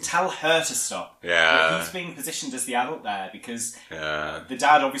mum. Tell her to stop. Yeah. But he's being positioned as the adult there because the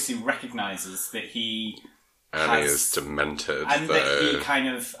dad obviously recognises that he is demented. And that he kind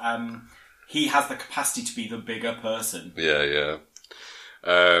of, he has the capacity to be the bigger person. Yeah.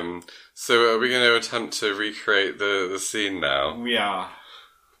 So are we going to attempt to recreate the scene now? We are.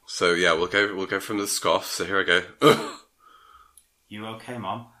 So yeah, we'll go from the scoff. So here I go. You okay,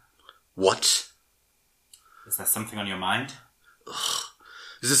 Mom? What? Is there something on your mind? Ugh.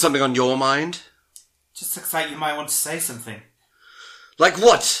 Is there something on your mind? Just looks like you might want to say something. Like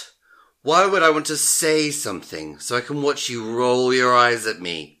what? Why would I want to say something so I can watch you roll your eyes at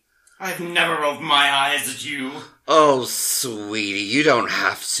me? I've never rolled my eyes at you. Oh, sweetie, you don't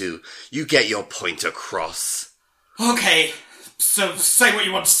have to. You get your point across. Okay, so say what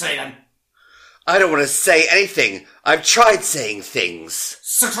you want to say then. I don't want to say anything. I've tried saying things.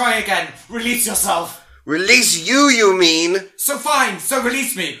 So try again. Release yourself. Release you mean? So fine, so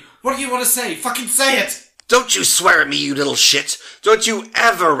release me. What do you want to say? Fucking say it. Don't you swear at me, you little shit. Don't you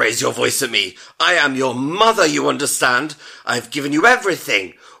ever raise your voice at me. I am your mother, you understand? I've given you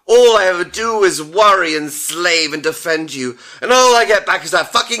everything. All I ever do is worry and slave and defend you, and all I get back is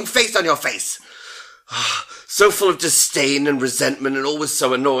that fucking face on your face. So full of disdain and resentment and always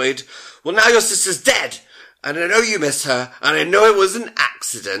so annoyed. Well, now your sister's dead, and I know you miss her, and I know it was an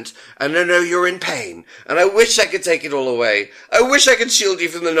accident, and I know you're in pain, and I wish I could take it all away. I wish I could shield you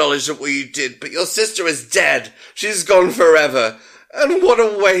from the knowledge of what you did, but your sister is dead. She's gone forever. And what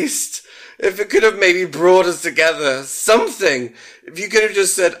a waste. If it could have maybe brought us together. Something. If you could have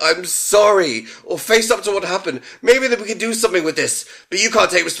just said, I'm sorry, or faced up to what happened, maybe that we could do something with this. But you can't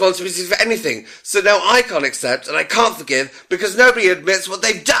take responsibility for anything. So now I can't accept and I can't forgive because nobody admits what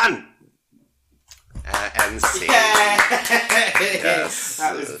they've done. And scene. Yes.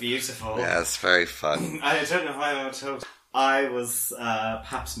 That was beautiful. Yes, very fun. I don't know why I was told. I was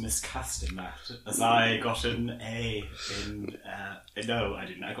perhaps miscast in that, as I got an A in... no, I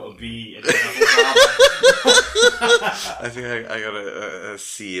didn't. I got a B in I think I got a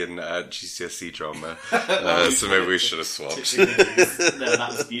C in GCSE drama, so maybe we should have swapped. No, that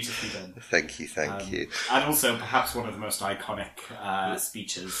was beautifully done. Thank you. And also, perhaps one of the most iconic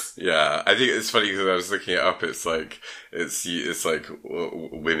speeches. Yeah, I think it's funny because I was looking it up. It's like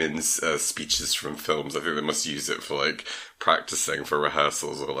women's speeches from films. I think they must use it for like practicing for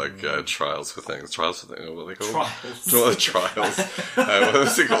rehearsals or like trials for things. Trials for things. What are they called? Trials. What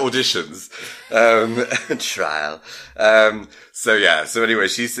was it called? Auditions. Trial. So anyway,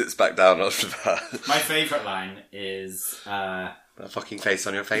 she sits back down after that. My favourite line is... that fucking face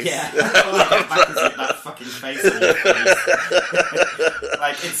on your face? Yeah. That fucking face on your face.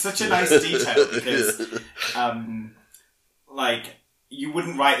 Like, it's such a nice detail because, like... You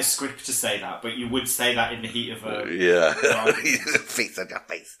wouldn't write a script to say that, but you would say that in the heat of a... Yeah. Face on your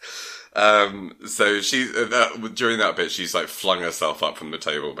face. So she, during that bit, she's like flung herself up from the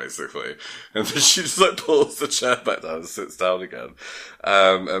table, basically. And then she just like pulls the chair back down and sits down again.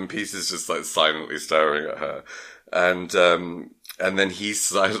 And Peace is just like silently staring at her. And then he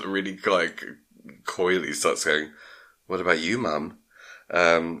really like coyly starts going, "What about you, Mum?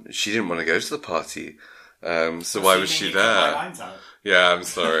 She didn't want to go to the party. So why was she there?" Yeah, I'm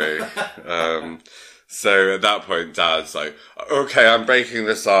sorry. So at that point, Dad's like, "Okay, I'm breaking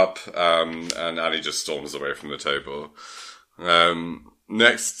this up." And Annie just storms away from the table.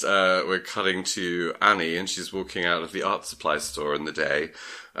 Next, we're cutting to Annie, and she's walking out of the art supply store in the day.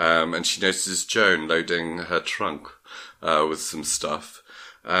 And she notices Joan loading her trunk, with some stuff.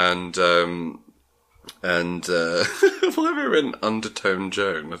 And why have I written undertone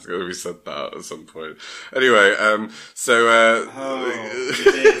Joan? I think we said that at some point. Anyway, you said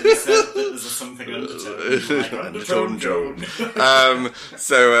that there's something undertone Joan.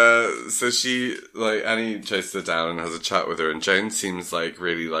 So she, like, Annie chases her down and has a chat with her, and Joan seems like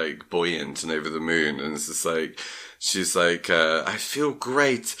really like buoyant and over the moon, and it's just like, she's like, I feel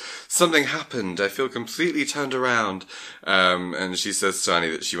great. Something happened. I feel completely turned around. And she says to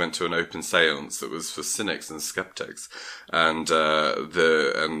Annie that she went to an open seance that was for cynics and skeptics. And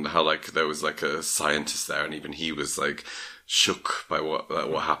how like there was like a scientist there, and even he was like shook by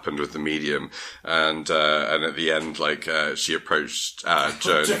what happened with the medium. And at the end, like, she approached,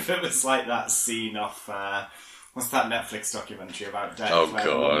 Joan. It was like that scene off, what's that Netflix documentary about death? Oh,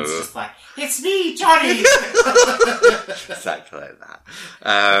 God. It's just like, "It's me, Johnny!" Exactly like that.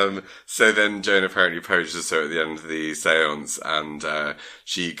 So then Joan apparently approaches her at the end of the seance, and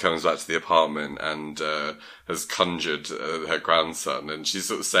she comes back to the apartment and has conjured her grandson, and she's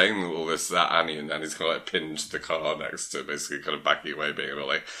sort of saying all this at Annie, and Annie's kind of like pinned to the car next to her, basically kind of backing away, being a bit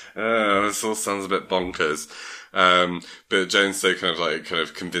like, "Oh, this all sounds a bit bonkers." But Joan's so kind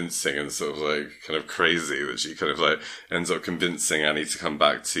of convincing and sort of like kind of crazy that she kind of like ends up convincing Annie to come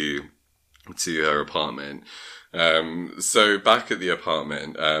back to her apartment. So back at the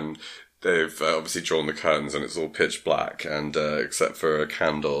apartment, they've obviously drawn the curtains and it's all pitch black, and except for a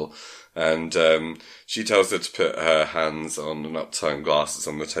candle. And she tells her to put her hands on an upturned glass that's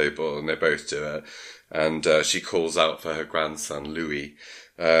on the table, and they both do it. And she calls out for her grandson, Louis.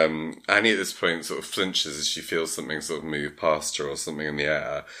 Annie at this point sort of flinches as she feels something sort of move past her or something in the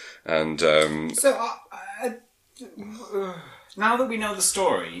air. And So, now that we know the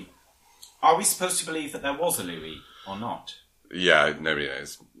story, are we supposed to believe that there was a Louis or not? Yeah, nobody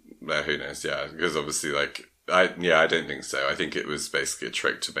knows. Who knows? Yeah, because obviously, like, I don't think so. I think it was basically a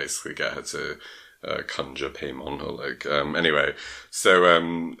trick to basically get her to conjure Paimon or like. Anyway, so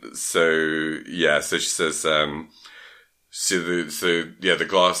she says. The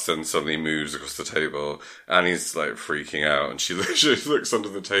glass then suddenly moves across the table. Annie's like freaking out, and she looks under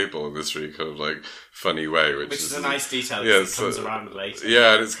the table in this really kind of like funny way, which is a nice detail. Yeah, it comes around later.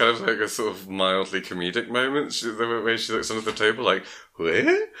 Yeah, and it's kind of like a sort of mildly comedic moment. The way she looks under the table, like,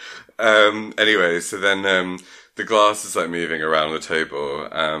 "Where?" Anyway, so then the glass is like moving around the table,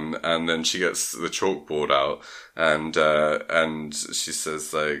 and then she gets the chalkboard out, and she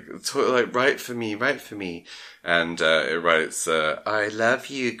says like, "Write for me." and it writes, "I love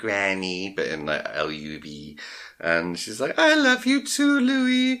you, Granny," but in like LUV. And she's like, "I love you too,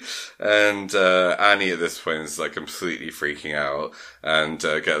 Louis." And Annie at this point is like completely freaking out and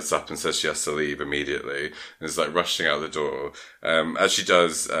gets up and says she has to leave immediately and is like rushing out the door. As she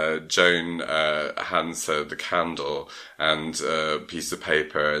does, Joan hands her the candle and a piece of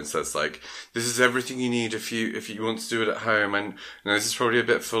paper and says like, "This is everything you need if you want to do it at home. And this is probably a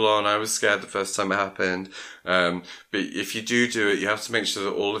bit full on. I was scared the first time it happened. But if you do it, you have to make sure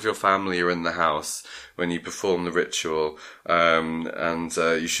that all of your family are in the house when you perform the ritual. And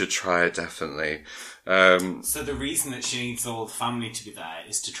you should try it definitely." So the reason that she needs all the family to be there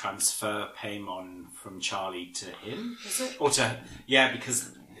is to transfer Paimon from Charlie to him, is it? Or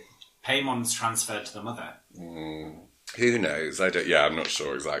because Paimon's transferred to the mother. Who knows? I'm not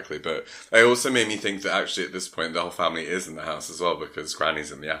sure exactly, but it also made me think that actually at this point the whole family is in the house as well because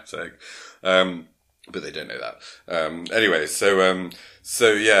Granny's in the attic. But they don't know that. Anyway, so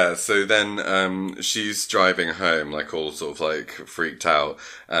then she's driving home, like all sort of like freaked out,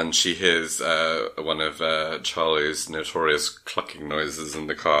 and she hears one of Charlie's notorious clucking noises in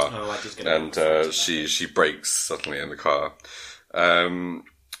the car. Oh, I did get and she brakes suddenly in the car.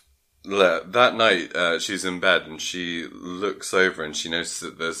 That night, she's in bed and she looks over and she notices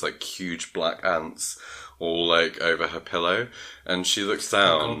that there's like huge black ants all like over her pillow, and she looks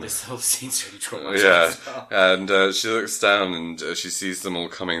down. Oh, this whole scene's really traumatizing. Yeah, and she looks down and she sees them all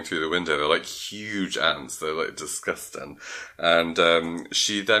coming through the window. They're like huge ants. They're like disgusting. And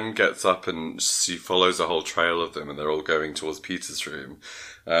she then gets up and she follows a whole trail of them, and they're all going towards Peter's room.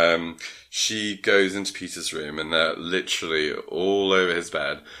 She goes into Peter's room and they're literally all over his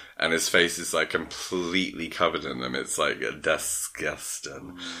bed, and his face is like completely covered in them. It's like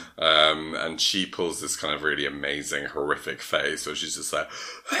disgusting. And she pulls this kind of really amazing, horrific face where she's just like,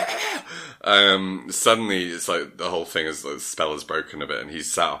 suddenly it's like the whole thing is, like, the spell is broken a bit, and he's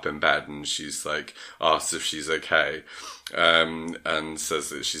sat up in bed and she's like asked if she's okay, and says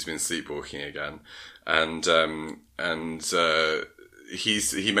that she's been sleepwalking again.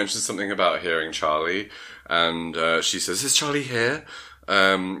 He mentions something about hearing Charlie, and she says, "Is Charlie here?"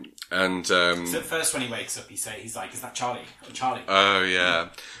 So at first when he wakes up, he's like, "Is that Charlie? Charlie?" Oh, yeah.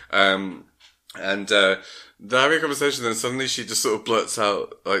 They're having a conversation, then suddenly she just sort of blurts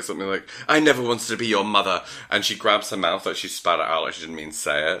out like something like, "I never wanted to be your mother," and she grabs her mouth like she spat it out like she didn't mean to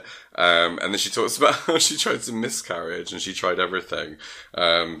say it. And then she talks about how she tried to miscarriage and she tried everything,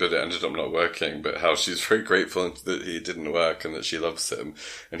 but it ended up not working, but how she's very grateful that he didn't work and that she loves him.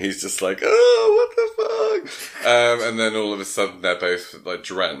 And he's just like, "Oh, what the fuck?" And then all of a sudden they're both like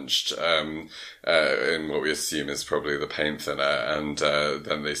drenched, in what we assume is probably the paint thinner, and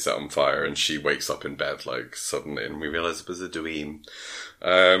then they set on fire and she wakes up in bed like suddenly, and we realise it was a dream.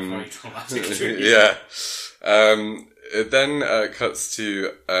 Very traumatic dream. Yeah. It then cuts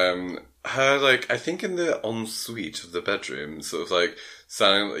to her, like, I think in the ensuite of the bedroom, sort of like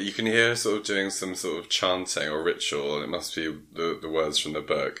sounding, you can hear her sort of doing some sort of chanting or ritual, and it must be the words from the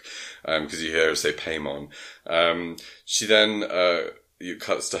book, because you hear her say Paimon. She then it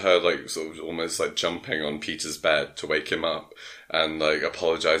cuts to her like sort of almost like jumping on Peter's bed to wake him up and like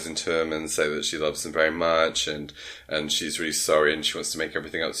apologizing to him and say that she loves him very much, and she's really sorry and she wants to make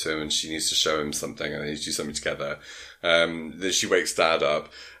everything up to him and she needs to show him something and they need to do something together. Then she wakes Dad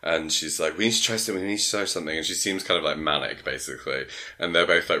up and she's like, "We need to try something, we need to try something," and she seems kind of like manic basically, and they're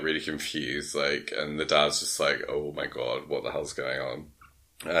both like really confused, like, and the dad's just like, "Oh my god, what the hell's going on?"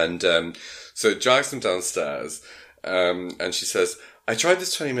 And so it drags them downstairs, and she says, "I tried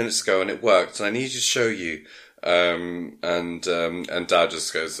this 20 minutes ago and it worked, and I need to show you." And Dad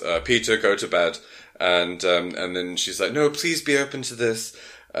just goes, "Peter, go to bed." And then she's like, "No, please be open to this."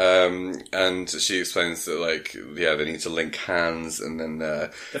 And she explains that, like, yeah, they need to link hands, and then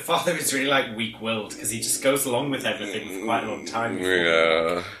the father is really like weak-willed because he just goes along with everything for quite a long time.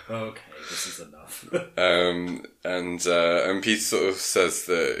 Yeah. Okay, this is enough. And Pete sort of says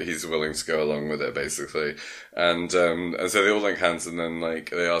that he's willing to go along with it, basically. And so they all link hands, and then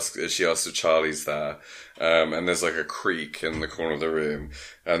like she asks if Charlie's there, and there's like a creak in the corner of the room,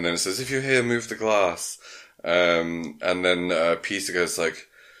 and then it says, "If you're here, move the glass." And then Peter goes like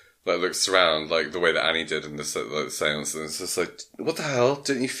looks around like the way that Annie did in the seance, and it's just like, "What the hell?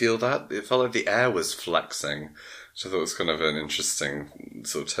 Didn't you feel that? It felt like the air was flexing," which I thought was kind of an interesting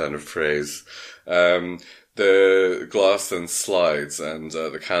sort of turn of phrase. The glass then slides, and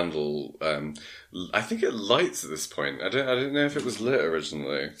the candle, I think it lights at this point. I don't know if it was lit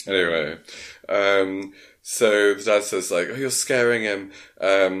originally. Anyway, So the dad says like, "Oh, you're scaring him,"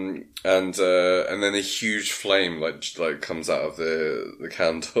 and then a huge flame like comes out of the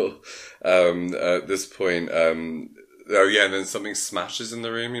candle. At this point, oh yeah, and then something smashes in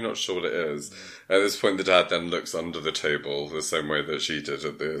the room. You're not sure what it is. At this point, the dad then looks under the table the same way that she did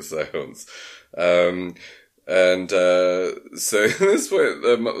at the seance. So at this point,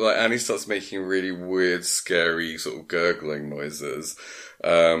 like Annie starts making really weird, scary, sort of gurgling noises.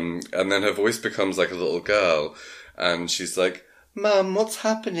 And then her voice becomes like a little girl, and she's like, "Mum, what's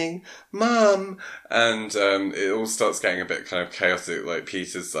happening? Mum!" And it all starts getting a bit kind of chaotic. Like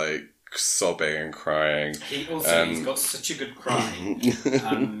Peter's like sobbing and crying. He's got such a good cry.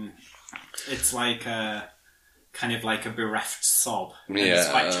 It's like kind of like a bereft sob. And it's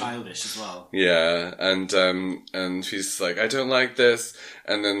quite childish as well. Yeah, and she's like, "I don't like this."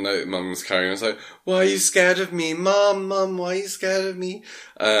 And then like, Mum's carrying on, it's like, "Why are you scared of me? Mum, why are you scared of me?"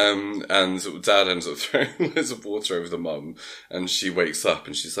 And Dad ends up throwing loads of water over the mum, and she wakes up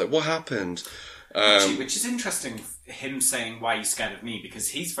and she's like, "What happened?" Which is interesting, him saying, "Why are you scared of me?" Because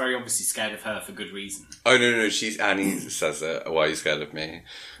he's very obviously scared of her for good reason. Oh, no, Annie says it. "Why are you scared of me?"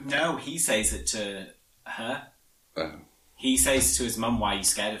 No, he says it to her. Oh. He says to his mum, "Why are you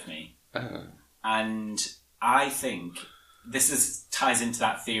scared of me?" Oh. And I think this ties into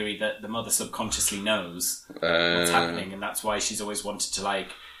that theory that the mother subconsciously knows what's happening, and that's why she's always wanted to, like,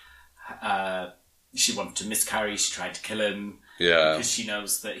 she wanted to miscarry, she tried to kill him, because she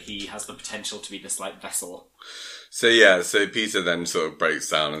knows that he has the potential to be this, like, vessel. So Peter then sort of breaks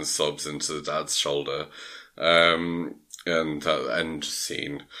down and sobs into the dad's shoulder, and that end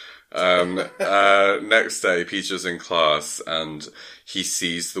scene. Next day, Peter's in class and he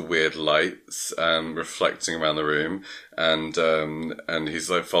sees the weird lights reflecting around the room, and he's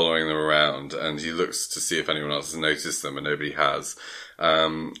like following them around, and he looks to see if anyone else has noticed them, and nobody has.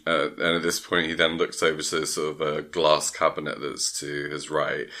 And at this point, he then looks over to sort of a glass cabinet that's to his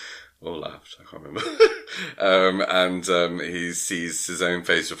right. Or left, I can't remember. He sees his own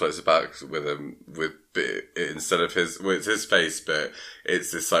face reflected back with him, instead of it's his face, but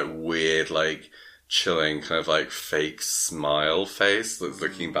it's this like weird, like chilling kind of like fake smile face that's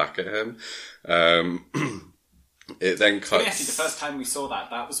looking back at him. It then cuts. But actually, the first time we saw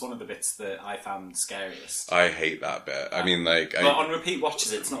that was one of the bits that I found scariest. I hate that bit. I mean, like, but on repeat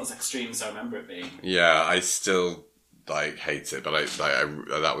watches, it's not as extreme as I remember it being. Yeah, I still like hate it, but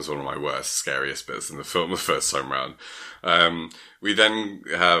that was one of my worst, scariest bits in the film the first time round. We then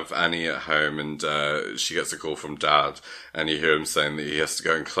have Annie at home, and she gets a call from Dad, and you hear him saying that he has to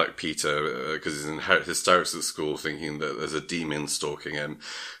go and collect Peter because he's in hysterics at school, thinking that there's a demon stalking him,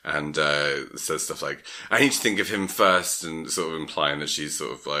 and says stuff like, "I need to think of him first," and sort of implying that she's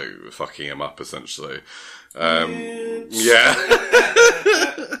sort of like fucking him up essentially.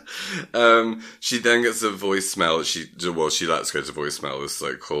 She then gets a voicemail. She lets go to voicemail. This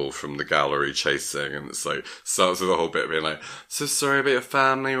like call from the gallery chasing, and it's like starts with the whole bit being like, "So sorry about your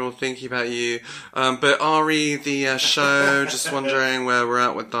family. We're all thinking about you. But Ari, the show, just wondering where we're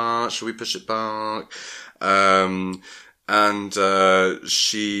at with that. Should we push it back?" And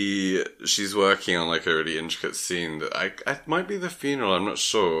she's working on like a really intricate scene that it might be the funeral, I'm not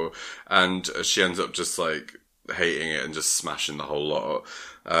sure. And she ends up just like hating it and just smashing the whole lot.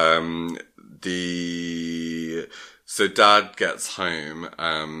 So Dad gets home,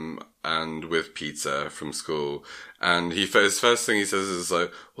 and with Peter from school, and his first thing he says is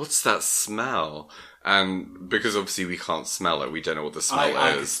like, "What's that smell?" And because obviously we can't smell it, we don't know what the smell is.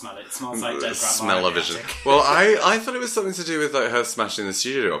 I can smell it. It smells like dead grandma. Smell-o-vision. Well, I thought it was something to do with like her smashing the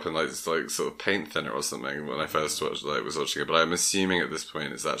studio up and like sort of paint thinner or something when I first was watching it. But I'm assuming at this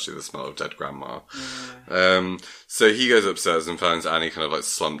point it's actually the smell of dead grandma. Yeah. So he goes upstairs and finds Annie kind of like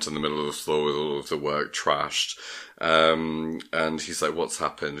slumped in the middle of the floor with all of the work trashed. And he's like, "What's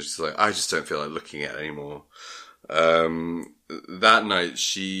happened?" And she's like, "I just don't feel like looking at it anymore." That night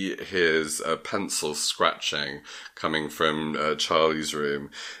she hears a pencil scratching coming from Charlie's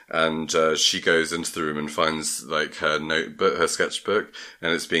room, and she goes into the room and finds like her notebook, her sketchbook,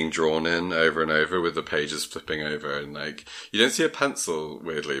 and it's being drawn in over and over with the pages flipping over, and like you don't see a pencil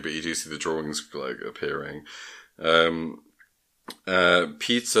weirdly, but you do see the drawings like appearing.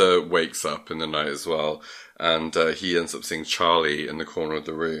 Peter wakes up in the night as well, and he ends up seeing Charlie in the corner of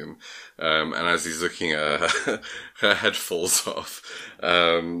the room. And as he's looking at her, her head falls off,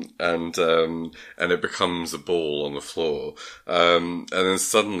 and it becomes a ball on the floor. And then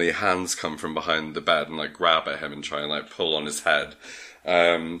suddenly hands come from behind the bed and like grab at him and try and like pull on his head.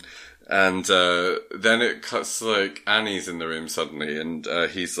 And then it cuts to like Annie's in the room suddenly, and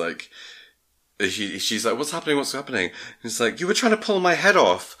he's like, she's like, what's happening? And it's like, you were trying to pull my head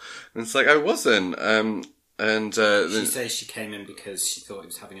off. And it's like, I wasn't. She says she came in because she thought he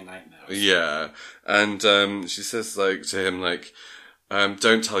was having a nightmare. Yeah. And she says, like, to him, like,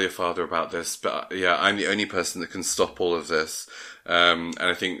 don't tell your father about this, but yeah, I'm the only person that can stop all of this. And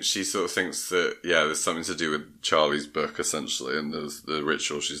I think she sort of thinks that, yeah, there's something to do with Charlie's book, essentially, and there's the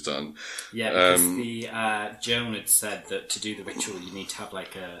ritual she's done. Yeah, because Joan had said that to do the ritual you need to have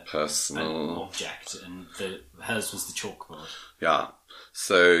like a personal an object, and hers was the chalkboard. Yeah.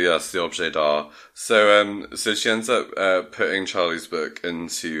 So, yes, the objet d'art. So she ends up putting Charlie's book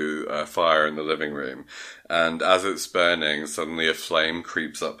into a fire in the living room, and as it's burning, suddenly a flame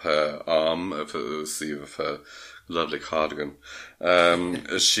creeps up her arm of the sleeve of her lovely cardigan.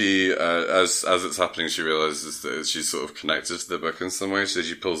 She, as it's happening, she realizes that she's sort of connected to the book in some way, so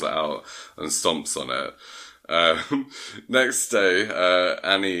she pulls it out and stomps on it. Next day,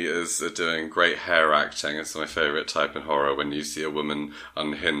 Annie is doing great hair acting. It's my favourite type in horror, when you see a woman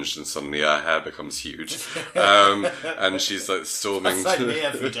unhinged and suddenly her hair becomes huge. And she's like storming. That's like me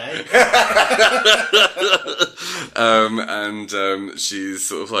every day. She's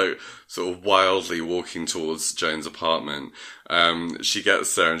sort of wildly walking towards Joan's apartment. She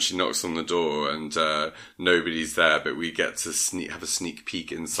gets there and she knocks on the door, and nobody's there, but we get to have a sneak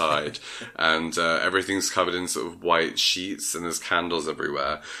peek inside. And everything's covered in sort of white sheets, and there's candles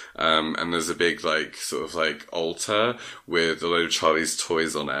everywhere. And there's a big altar with a load of Charlie's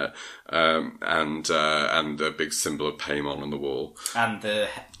toys on it, and a big symbol of Paimon on the wall. And the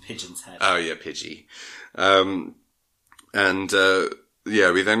pigeon's head. Oh yeah, Pidgey.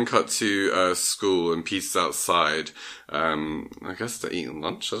 Yeah, we then cut to school, and Peter's outside. I guess they're eating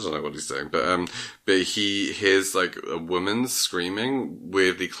lunch. I don't know what he's doing, but he hears like a woman screaming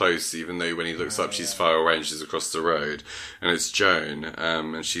weirdly close, even though when he looks up, she's far away and she's across the road, and it's Joan.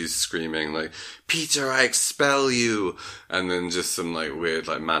 And she's screaming like, "Peter, I expel you!" And then just some like weird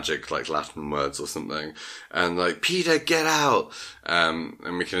like magic like Latin words or something, and like, "Peter, get out!" And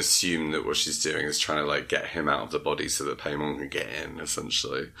we can assume that what she's doing is trying to like get him out of the body so that Paimon can get in,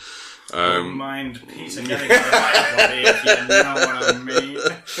 essentially. Don't mind Peter getting out of my body, if you know what I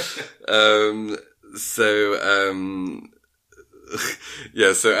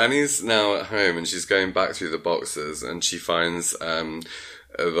mean. So Annie's now at home, and she's going back through the boxes, and she finds a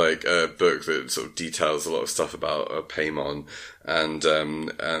book that sort of details a lot of stuff about Paimon, and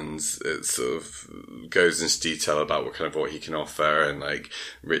it sort of goes into detail about what he can offer, and like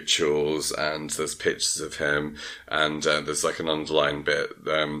rituals, and there's pictures of him, and there's like an underlined bit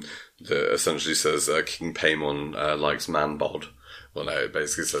that essentially says King Paimon likes man bod. Well, no, it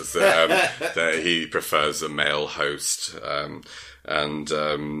basically says that that he prefers a male host,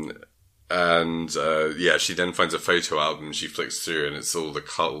 she then finds a photo album, she flicks through, and it's all the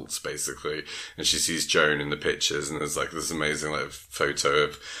cults, basically. And she sees Joan in the pictures, and there's like this amazing like photo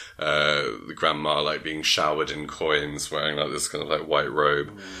of the grandma like being showered in coins, wearing like this kind of like white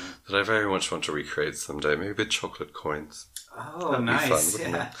robe that I very much want to recreate someday, maybe with chocolate coins. Oh, nice,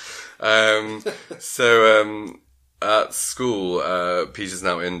 fun, yeah. At school, Peter's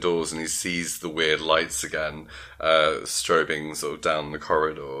now indoors, and he sees the weird lights again, strobing sort of down the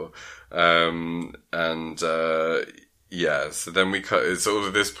corridor. So then we cut, it's sort of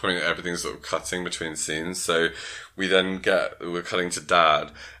at this point, everything's sort of cutting between scenes. So we're cutting to Dad,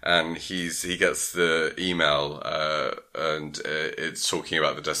 and he gets the email, and it's talking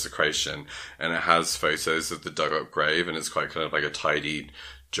about the desecration, and it has photos of the dug up grave, and it's quite kind of like a tidy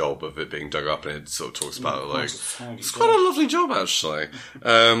job of it being dug up, and it sort of talks about it's quite a lovely job, actually.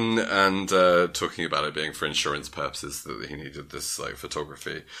 And talking about it being for insurance purposes, that he needed this like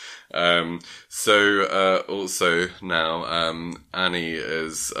photography. Also now Annie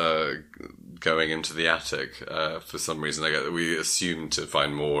is going into the attic for some reason. We assume to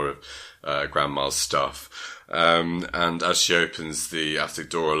find more of Grandma's stuff. And as she opens the attic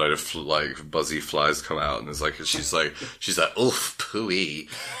door, a load of buzzy flies come out, and there's she's like, "Oof, pooey."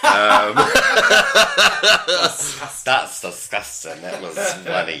 That's disgusting. That was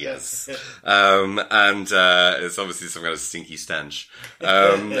funny, yes. It's obviously some kind of stinky stench.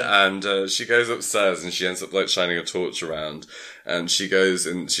 She goes upstairs, and she ends up shining a torch around, and she goes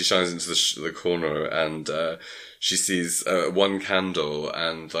and she shines into the corner, and she sees one candle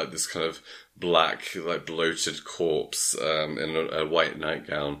and this kind of black, bloated corpse in a white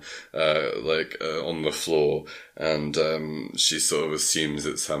nightgown on the floor, and she sort of assumes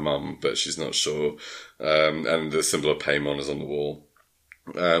it's her mum, but she's not sure. And the symbol of Paimon is on the wall.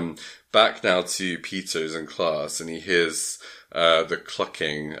 back now to Peter's in class, and he hears the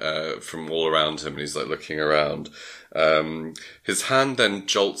clucking from all around him, and he's like looking around. His hand then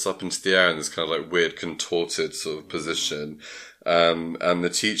jolts up into the air in this kind of like weird contorted sort of position, and the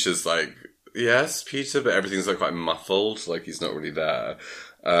teacher's like, "Yes, Peter," but everything's like quite muffled, like he's not really there.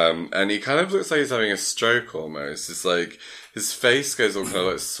 And he kind of looks like he's having a stroke almost. It's like his face goes all kind of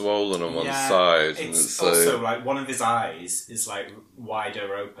like swollen on one side. And it's it's also like one of his eyes is like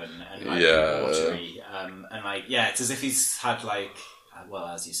wider open and like watery. And like, it's as if he's had like, well,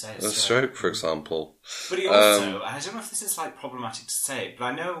 as you say, a stroke, for example. But he also, I don't know if this is like problematic to say, but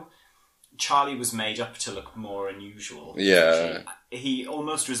I know Charlie was made up to look more unusual. Yeah. He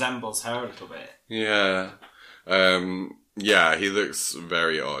almost resembles her a little bit. Yeah. Yeah, he looks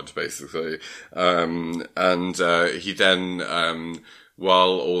very odd, basically. And he then, while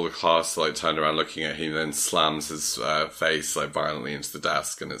all the class like turned around looking at him, he then slams his face like violently into the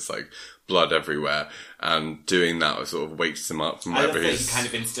desk, and it's like blood everywhere. And doing that sort of wakes him up from whatever he kind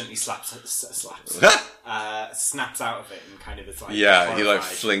of instantly snaps out of it and kind of is like he horrified. like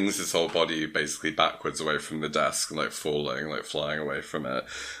flings his whole body basically backwards away from the desk and like flying away from it.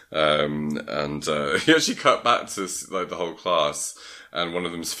 He actually cut back to like the whole class, and one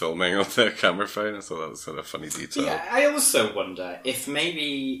of them's filming on their camera phone. I thought that was sort of a funny detail. Yeah, I also wonder if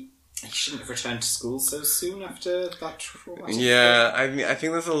maybe he shouldn't have returned to school so soon after that traumatic I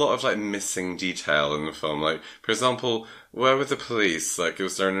think there's a lot of like missing detail in the film. Like, for example, where were the police? Like,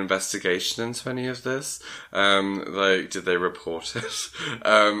 was there an investigation into any of this? Like, did they report it?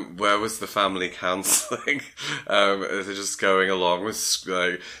 Where was the family counselling? Is it just going along with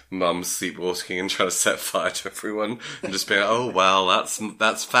like mum sleepwalking and trying to set fire to everyone and just being, oh well, that's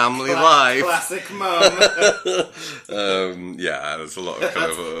family life. Classic mum. There's a lot of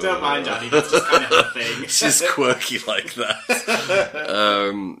kind of. Don't mind Daddy, that's just kind of a thing. She's quirky like that.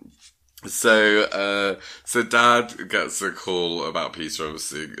 So Dad gets a call about Peter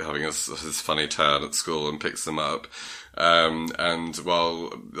obviously having his funny turn at school and picks him up. And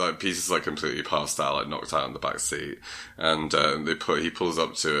while like Peter's like completely passed out, like knocked out in the back seat, and he pulls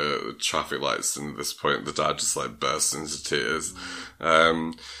up to traffic lights, and at this point the dad just like bursts into tears.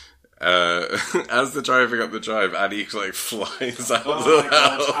 As they're driving up the drive, Annie like flies out of the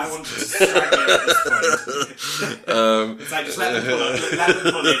house. God, I wanted to strike it at this point. It's like, just let them pull in.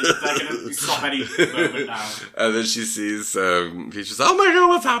 They're going to stop any moment now. And then she sees Peter's, oh my god,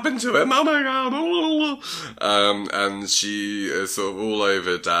 what's happened to him? Oh my god. And she is sort of all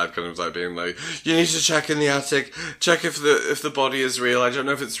over Dad, kind of like being like, you need to check in the attic, check if the body is real. I don't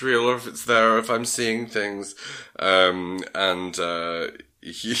know if it's real or if it's there or if I'm seeing things.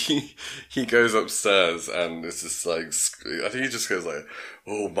 He goes upstairs, and it's just like, I think he just goes like,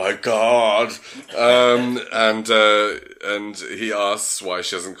 oh my god, and he asks why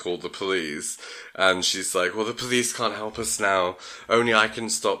she hasn't called the police, and she's like, well, the police can't help us now, only I can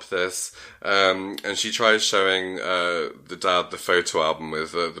stop this. And she tries showing the dad the photo album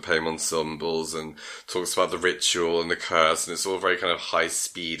with the Paimon symbols, and talks about the ritual and the curse, and it's all very kind of high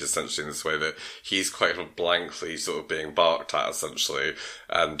speed, essentially, in this way that he's quite kind of blankly sort of being barked at, essentially,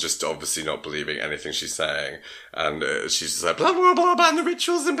 and just obviously not believing anything she's saying. And she's just like, blah, blah, blah, blah, and the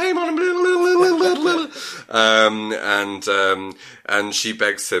rituals and Paimon, and blah, blah, blah, blah. And she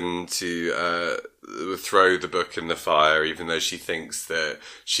begs him to throw the book in the fire, even though she thinks that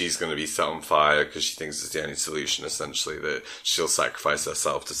she's going to be set on fire, because she thinks it's the only solution, essentially, that she'll sacrifice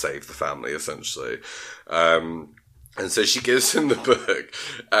herself to save the family, essentially. And so she gives him the book,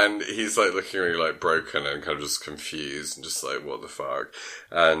 and he's like looking really like broken and kind of just confused and just like, what the fuck?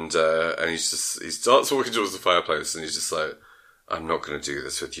 And he starts walking towards the fireplace, and he's just like, I'm not going to do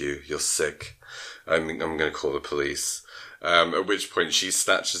this with you. You're sick. I'm going to call the police. At which point she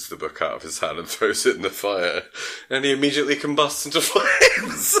snatches the book out of his hand and throws it in the fire, and he immediately combusts into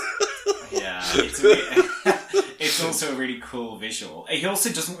flames. Yeah, it's also a really cool visual. He also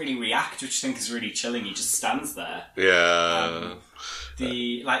doesn't really react, which I think is really chilling. He just stands there. Yeah.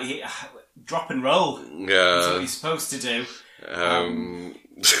 Drop and roll. Yeah. That's what he's supposed to do.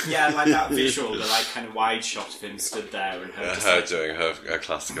 Yeah, like that visual, the like kind of wide shot of him stood there and her doing her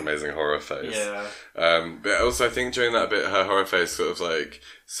classic amazing horror face. Yeah. But also I think during that bit, her horror face sort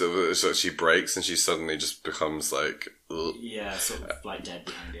of she breaks and she suddenly just becomes like, ugh. Yeah, sort of like dead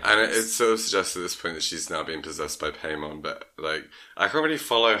behind the eyes. And it sort of suggests at this point that she's now being possessed by Paimon, but like, I can't really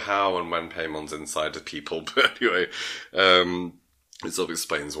follow how and when Paimon's inside of people, but anyway, it sort of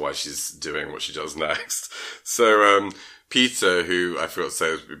explains why she's doing what she does next. So, Peter, who I forgot to say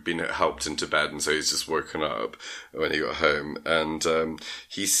has been helped into bed, and so he's just woken up when he got home, and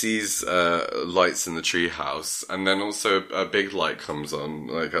he sees lights in the treehouse, and then also a big light comes on,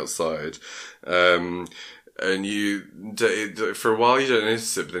 like outside. And for a while you don't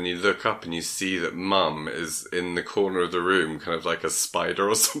notice it, but then you look up and you see that Mum is in the corner of the room, kind of like a spider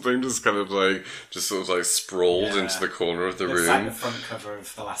or something, just sort of like sprawled into the corner of the room. It's like the front cover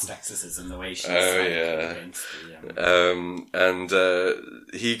of The Last Exorcism, the way she's against and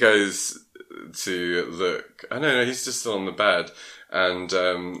he goes to look. I don't know, he's just still on the bed. And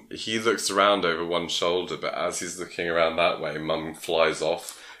he looks around over one shoulder, but as he's looking around that way, Mum flies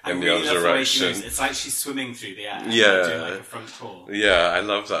off in the other direction. It's like she's swimming through the air. Yeah. Doing like a front crawl. Yeah, I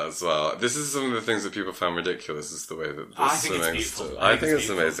love that as well. This is some of the things that people found ridiculous, is the way that the swimming stuff. I think it's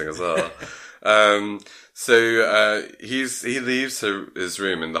amazing as well. So he leaves his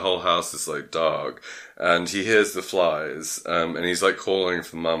room, and the whole house is like dark, and he hears the flies, and he's like calling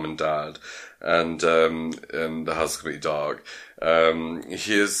for Mum and Dad, and the house is completely dark. He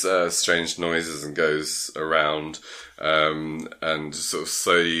hears strange noises and goes around, and sort of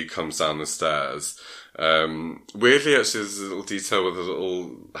slowly comes down the stairs. Weirdly, actually, there's a little detail with a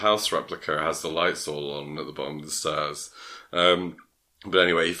little house replica. It has the lights all on at the bottom of the stairs. But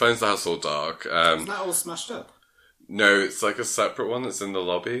anyway, he finds the house all dark. Isn't that all smashed up? No, it's like a separate one that's in the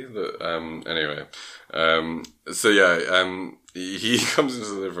lobby. Anyway. He comes into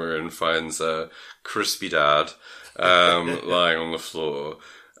the living room and finds Crispy Dad lying on the floor.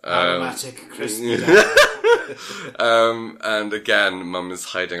 Aromatic Crispy Dad. And again, Mum is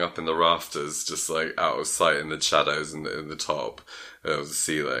hiding up in the rafters, just like out of sight in the shadows in the top of the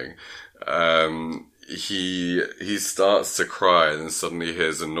ceiling. He starts to cry and then suddenly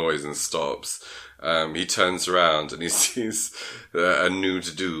hears a noise and stops. He turns around and he sees a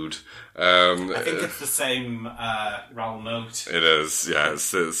nude dude. I think it's the same Raoul Moat. It is, yeah.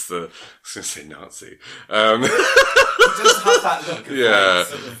 It's the, I was going to say Nazi. It does have that look.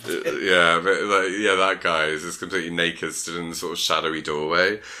 Yeah, but that guy is just completely naked, stood in the sort of shadowy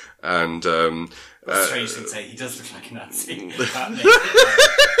doorway, and strange thing to say, he does look like a Nazi.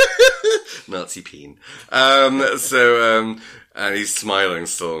 Nazi peen. And he's smiling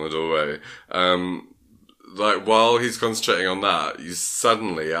still in the doorway. While he's concentrating on that, you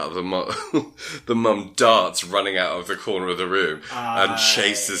suddenly, out of the mum darts running out of the corner of the room and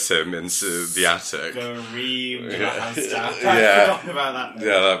chases him into the attic. Screamed Yeah. I forgot about that.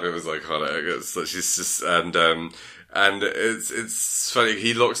 Yeah, that bit was iconic. It's like she's just, and it's funny,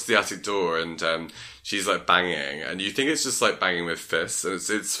 he locks the attic door and, she's like banging, and you think it's just like banging with fists, and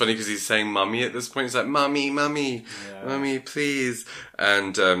it's funny because he's saying "mummy" at this point. He's like "mummy, mummy, mummy, please,"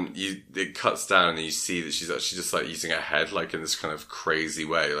 and it cuts down, and you see that she's actually just like using her head like in this kind of crazy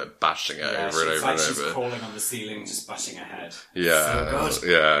way, like bashing it over and over and over. She's crawling on the ceiling, just bashing her head. Yeah, so good.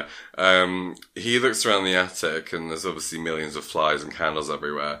 yeah. He looks around the attic, and there's obviously millions of flies and candles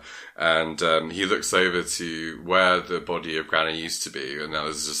everywhere. And he looks over to where the body of Granny used to be, and now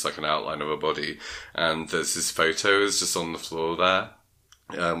there's just like an outline of a body. And there's his photo is just on the floor there,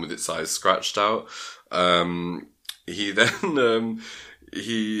 with its eyes scratched out. He then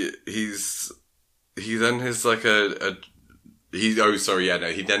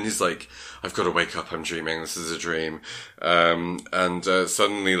he's like, I've got to wake up, I'm dreaming, this is a dream.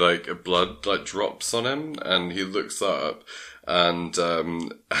 Suddenly like blood like drops on him, and he looks up. And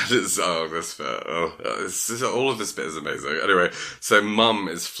it's, this bit, all of this bit is amazing. Anyway, so Mum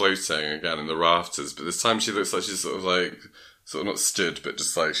is floating again in the rafters, but this time she looks like she's sort of not stood, but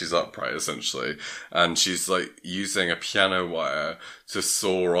just like she's upright essentially. And she's like using a piano wire to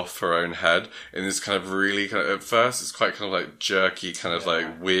saw off her own head in this kind of really at first it's quite kind of like jerky, kind of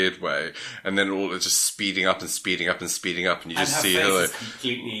like weird way. And then all it's just speeding up and speeding up and speeding up, and you just see her like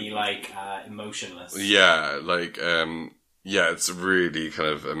completely like emotionless. Yeah, like, yeah, it's a really kind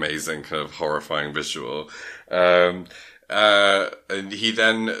of amazing, kind of horrifying visual. And he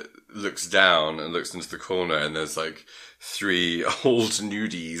then looks down and looks into the corner, and there's like 3 old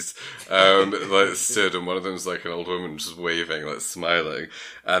nudies, like stood, and one of them's like an old woman just waving, like smiling.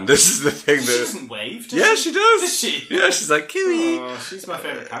 And this is the thing that... She doesn't wave, Yeah, she does! Does she? Yeah, she's like, Kiwi! Oh, she's my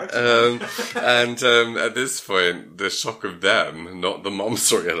favourite character. At this point, the shock of them, not the mom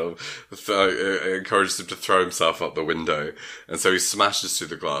story at all, encourages him to throw himself out the window. And so he smashes through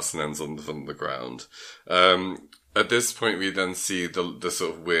the glass and ends on the ground. At this point, we then see the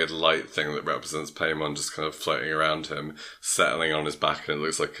sort of weird light thing that represents Paimon just kind of floating around him, settling on his back, and it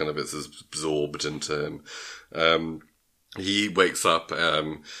looks like kind of it's absorbed into him. he wakes up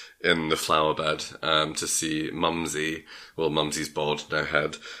in the flower bed to see Mumsy, well, Mumsy's bod, no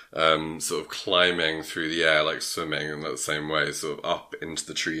head, sort of climbing through the air, like swimming in that same way, sort of up into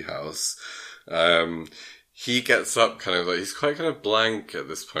the treehouse. He gets up kind of like, he's quite kind of blank at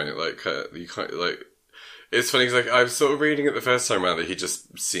this point, like, you can't, like, it's funny because like I was sort of reading it the first time around that he'd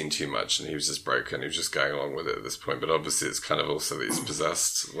just seen too much and he was just broken. He was just going along with it at this point. But obviously, it's kind of also that he's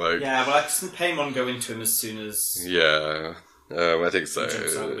possessed. Like, yeah, well, doesn't Paimon go into him as soon as yeah, I think so. he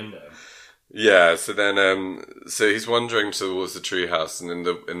jumps out the window? Yeah. So then, so he's wandering towards the treehouse, and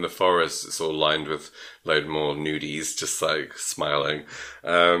in the forest, it's all lined with load more nudies, just like smiling.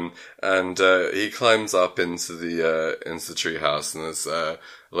 And he climbs up into the treehouse, and there's a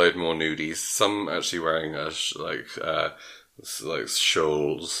load more nudies. Some actually wearing like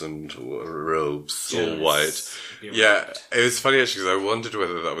shawls and robes, all white. Yeah, it was funny actually because I wondered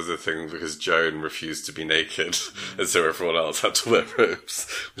whether that was a thing because Joan refused to be naked, and so everyone else had to wear robes,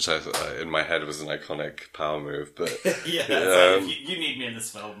 which I thought in my head was an iconic power move. But yeah, like, you need me in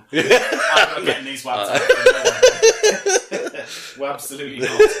this film. I'm not getting these waps out. Well, absolutely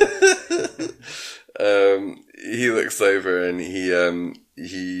not. He looks over and he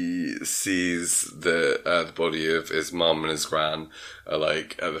sees the body of his mum and his gran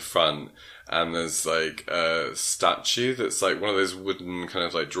like at the front, and there's like a statue that's like one of those wooden kind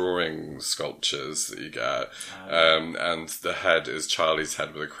of like drawing sculptures that you get, and the head is Charlie's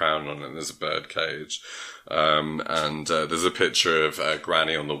head with a crown on it, and there's a bird cage. And there's a picture of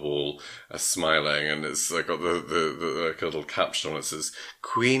Granny on the wall smiling, and it's like got the like a little caption on it that says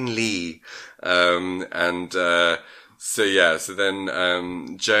Queen Lee. So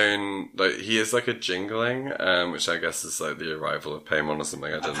then Joan, like, he is like a jingling, which I guess is like the arrival of Paimon or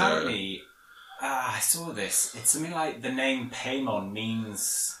something, I don't know. Apparently, I saw this. It's something like the name Paimon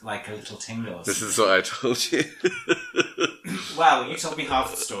means like a little tingle. This is what I told you. Well, you told me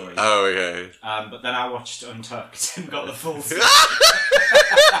half the story. Oh, okay. But then I watched Untucked and got the full story.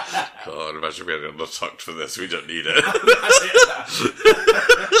 God, imagine we had Untucked for this. We don't need it. I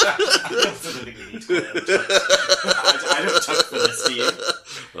don't think we need to go Untucked. I don't tuck for this, do you?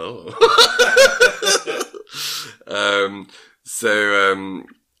 Oh.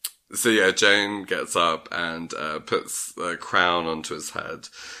 So yeah, Joan gets up and puts a crown onto his head,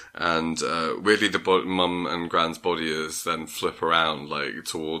 and weirdly the mum and Gran's bodies then flip around like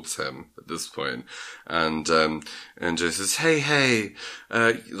towards him at this point, and Jo says, "Hey,"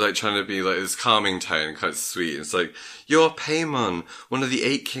 like trying to be like this calming tone, quite sweet. It's like, "You're Paimon, one of the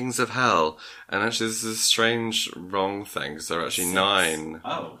 8 kings of hell," and actually this is a strange wrong thing because there are actually 9.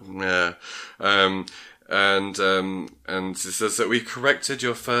 Oh, yeah. And it says that we corrected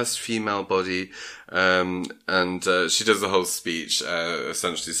your first female body, and she does the whole speech,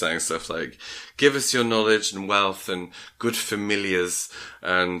 essentially saying stuff like, "Give us your knowledge and wealth and good familiars,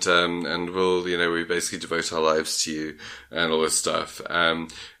 and we'll, we basically devote our lives to you," and all this stuff. And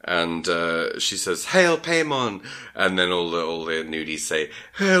she says, "Hail Paimon!" And then all the nudies say,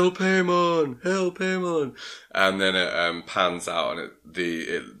 "Hail Paimon! Hail Paimon!" And then it pans out, and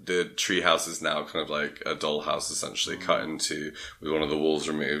the treehouse is now kind of like a dollhouse, essentially, cut into with one of the walls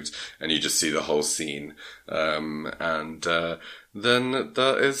removed, and you just see the whole scene. And then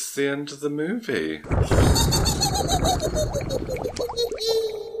that is the end of the movie.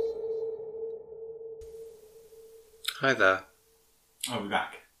 Hi there. Oh, we're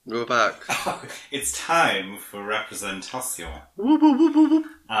back. We're back. It's time for representation. Whoop, whoop, whoop, whoop.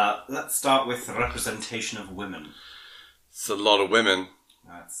 Let's start with the representation of women. It's a lot of women.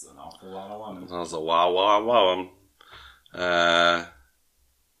 That's an awful lot of women. That's a wow. I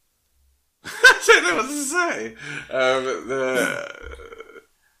don't know what to say.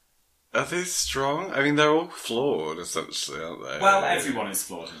 Are they strong? I mean, they're all flawed, essentially, aren't they? Well, everyone is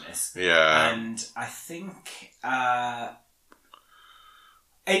flawed in this. Yeah. And I think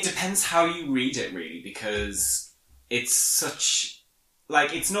it depends how you read it, really, because it's such...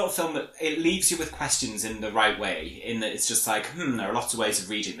 Like, it's not a film that... It leaves you with questions in the right way, in that it's just like, there are lots of ways of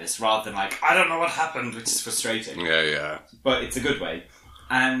reading this, rather than like, I don't know what happened, which is frustrating. Yeah. But it's a good way.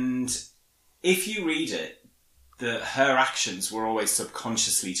 And if you read it, her actions were always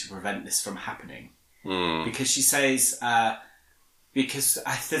subconsciously to prevent this from happening. Because she says...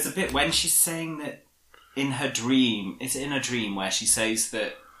 there's a bit when she's saying that in her dream... It's in a dream where she says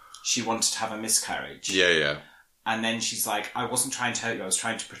that she wanted to have a miscarriage. Yeah. And then she's like, I wasn't trying to hurt you, I was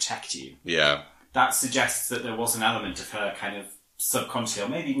trying to protect you. Yeah. That suggests that there was an element of her kind of subconsciously, or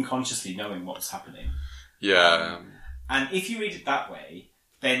maybe even consciously, knowing what was happening. Yeah. And if you read it that way,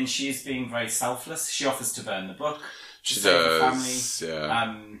 then she is being very selfless. She offers to burn the book to She save does, the family.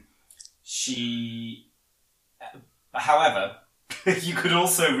 yeah. She However, you could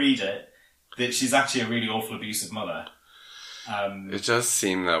also read it that she's actually a really awful, abusive mother. It does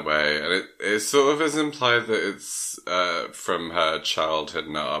seem that way, and it sort of is implied that it's from her childhood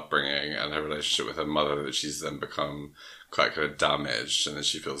and her upbringing and her relationship with her mother that she's then become quite kind of damaged, and that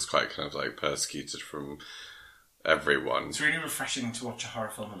she feels quite kind of like persecuted from everyone. It's really refreshing to watch a horror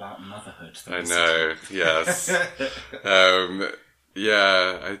film about motherhood. I know, yes.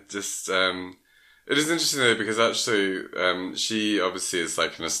 Yeah, I just... It is interesting though, because actually she obviously is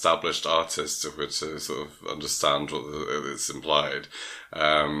like an established artist if we're to sort of understand what it's implied.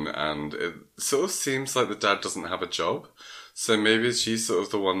 And it sort of seems like the dad doesn't have a job. So maybe she's sort of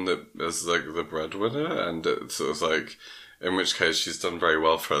the one that is like the breadwinner, and it's sort of like, in which case she's done very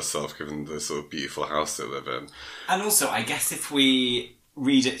well for herself given the sort of beautiful house they live in. And also, I guess if we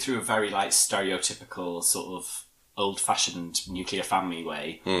read it through a very like stereotypical sort of old-fashioned nuclear family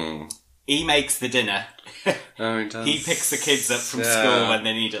way... He makes the dinner. Oh, he does. He picks the kids up from school when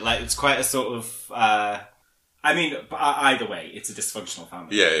they need it. Like, it's quite a sort of... I mean, either way, it's a dysfunctional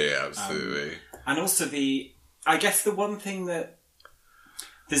family. Yeah, absolutely. And also I guess the one thing that...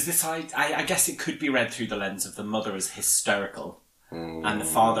 There's this... I guess it could be read through the lens of the mother as hysterical. And the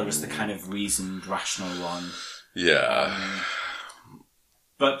father as the kind of reasoned, rational one. Yeah.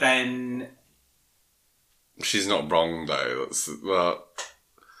 But then... She's not wrong, though.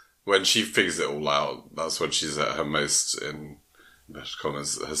 When she figures it all out, that's when she's at her most, in inverted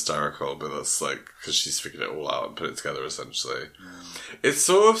commas, hysterical, but that's like, because she's figured it all out and put it together, essentially. It's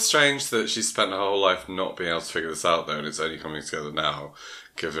sort of strange that she spent her whole life not being able to figure this out, though, and it's only coming together now,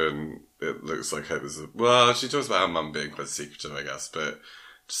 given it looks like it was well, she talks about her mum being quite secretive, I guess, but it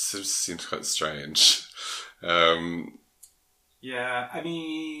just seems quite strange. Yeah, I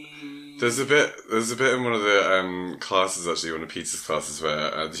mean... There's a bit in one of the classes, actually, one of Peter's classes,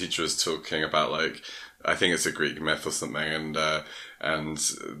 where the teacher is talking about, like, I think it's a Greek myth or something, and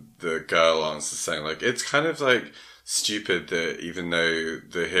the girl answers saying, like, it's kind of, like, stupid that even though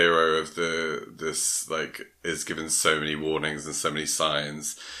the hero of this, like, is given so many warnings and so many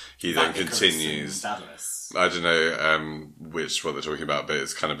signs, he then continues... I don't know what they're talking about, but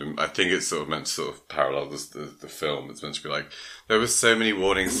it's kind of... I think it's sort of meant to sort of parallel the film. It's meant to be like, there were so many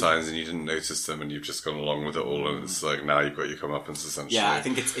warning signs and you didn't notice them and you've just gone along with it all, and it's like, now you've got your comeuppance, essentially. Yeah, I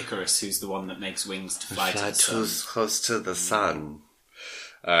think it's Icarus who's the one that makes wings to fly to the sun. Too close to the sun.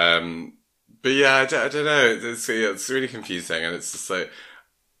 But yeah, I don't know. It's really confusing, and it's just like...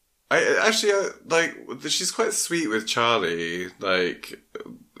 she's quite sweet with Charlie. Like,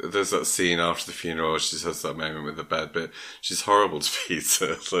 there's that scene after the funeral, she has that moment with the bed, but she's horrible to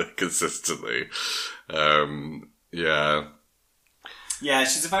Peter, like, consistently. Yeah. Yeah,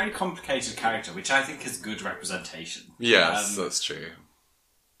 she's a very complicated character, which I think is good representation. Yes, that's true.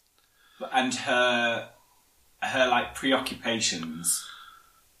 And her like, preoccupations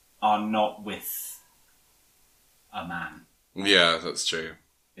are not with a man. Yeah, that's true.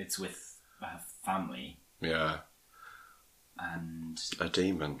 It's with her family. Yeah. And... a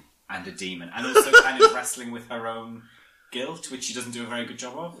demon. And also kind of wrestling with her own guilt, which she doesn't do a very good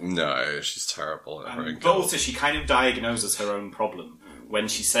job of. No, she's terrible at her own guilt. But also she kind of diagnoses her own problem when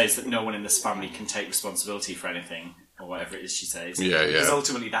she says that no one in this family can take responsibility for anything, or whatever it is she says. Yeah. Because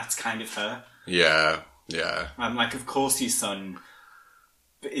ultimately that's kind of her. Yeah. And like, of course your son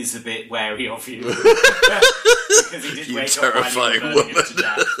is a bit wary of you. Because he did you wake terrifying up woman. to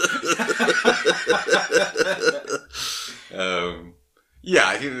death. Yeah,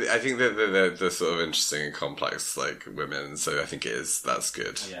 I think that they're sort of interesting and complex, like, women, so I think that's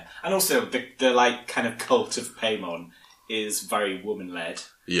good. Yeah. And also the like kind of cult of Paimon is very woman led.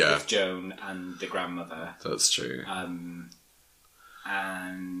 Yeah. With Joan and the grandmother. That's true. And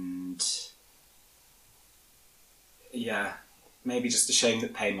yeah. Maybe just a shame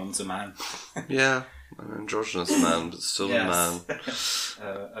that Paimon's a man. Yeah, an androgynous man, but still a man.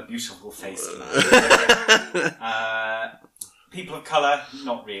 A beautiful-faced man. People of colour,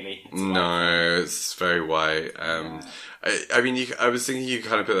 not really. It's very white. I mean, I was thinking you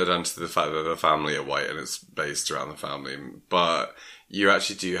kind of put that down to the fact that the family are white and it's based around the family, but you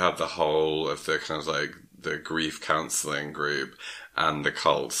actually do have the whole of the kind of like the grief counselling group and the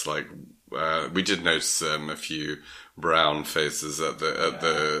cults. Like, we did notice a few brown faces but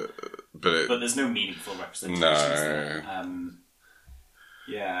there's no meaningful representation. No.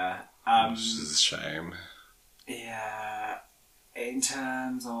 Yeah. Which is a shame. Yeah. In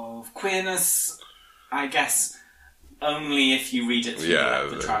terms of queerness, I guess only if you read it through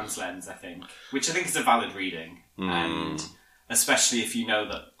the trans lens, I think. Which I think is a valid reading. And especially if you know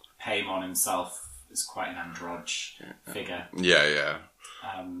that Paimon himself is quite an androgyne figure. Yeah.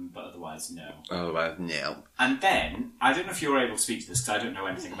 but otherwise, no. Oh, well, no. And then, I don't know if you're able to speak to this, because I don't know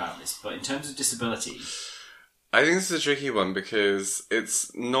anything about this, but in terms of disability... I think this is a tricky one because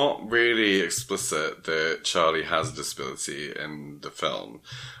it's not really explicit that Charlie has a disability in the film.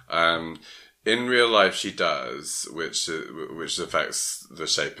 In real life, she does, which affects the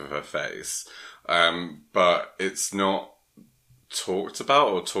shape of her face. But it's not talked about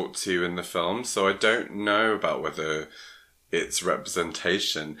or talked to in the film, so I don't know about whether it's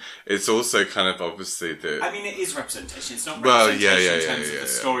representation. It's also kind of obviously that... I mean, it is representation. It's not representation in terms of the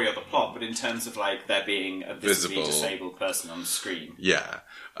story or the plot, but in terms of, like, there being a visibly disabled person on the screen. Yeah.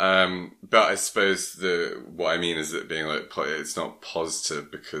 But I suppose what I mean is it being, like, it's not positive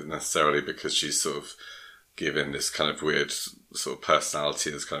because she's sort of given this kind of weird sort of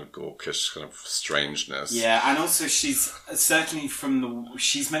personality, this kind of gawkish kind of strangeness. Yeah, and also she's certainly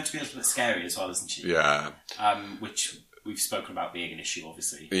she's meant to be a little bit scary as well, isn't she? Yeah. Which... We've spoken about being an issue,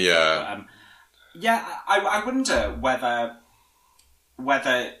 obviously. Yeah. But, I wonder whether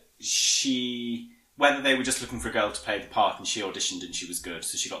they were just looking for a girl to play the part and she auditioned and she was good,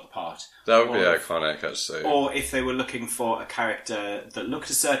 so she got the part. That would be iconic, actually. Or if they were looking for a character that looked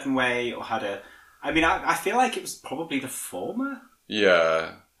a certain way or had a... I mean, I feel like it was probably the former.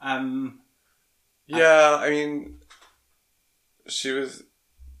 Yeah. I mean, she was...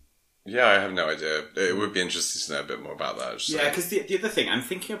 Yeah, I have no idea. It would be interesting to know a bit more about that, actually. Yeah, because the other thing, I'm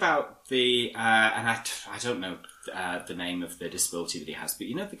thinking about and I don't know the name of the disability that he has, but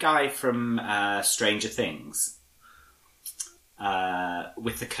you know the guy from Stranger Things?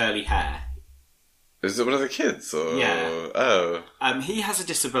 With the curly hair? Is it one of the kids? Or... Yeah. Oh. He has a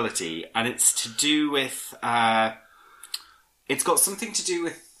disability, and it's to do with... it's got something to do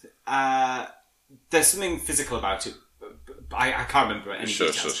with... there's something physical about it. I can't remember any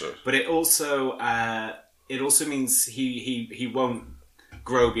details. Sure. But it also means he won't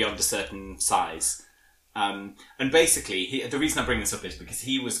grow beyond a certain size. And basically, the reason I bring this up is because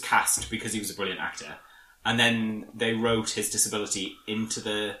he was cast because he was a brilliant actor, and then they wrote his disability into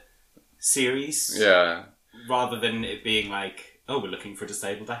the series. Yeah. Rather than it being like, oh, we're looking for a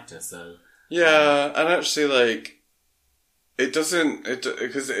disabled actor, so... Yeah, and actually, like... It doesn't, like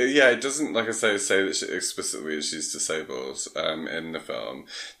I say that explicitly that she's disabled in the film.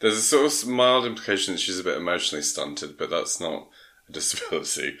 There's a sort of mild implication that she's a bit emotionally stunted, but that's not a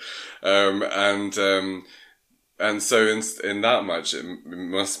disability. And so in that much, it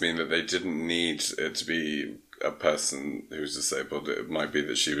must mean that they didn't need it to be a person who's disabled. It might be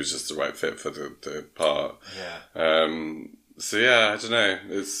that she was just the right fit for the part. Yeah. So yeah, I don't know.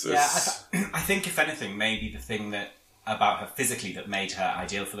 I think if anything, maybe the thing about her physically that made her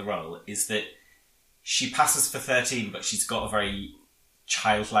ideal for the role is that she passes for 13, but she's got a very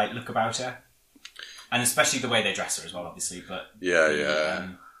childlike look about her, and especially the way they dress her as well, obviously. But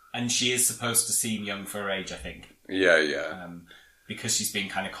and she is supposed to seem young for her age, I think. Because she's being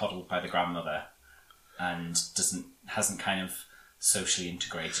kind of coddled by the grandmother, and hasn't kind of socially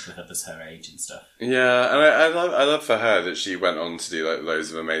integrated with others her age and stuff. Yeah, and I love for her that she went on to do like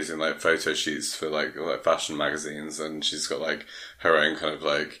loads of amazing like photo shoots for like fashion magazines, and she's got like her own kind of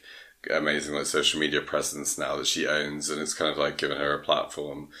like amazing like social media presence now that she owns, and it's kind of like given her a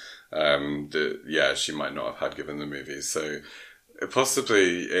platform that she might not have had given the movies. So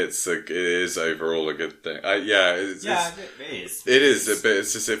possibly it is overall a good thing. It is. It is, but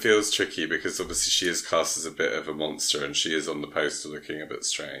it's just, it feels tricky because obviously she is cast as a bit of a monster, and she is on the poster looking a bit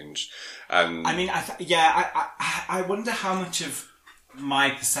strange. And I mean, I wonder how much of my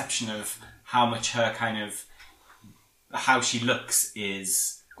perception of how much her kind of how she looks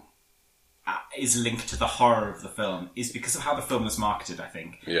is linked to the horror of the film is because of how the film was marketed. I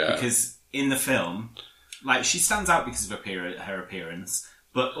think, because in the film, like, she stands out because of her appearance,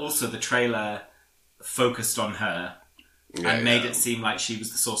 but also the trailer focused on her and made it seem like she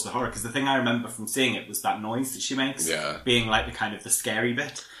was the source of the horror. Because the thing I remember from seeing it was that noise that she makes, being like the kind of the scary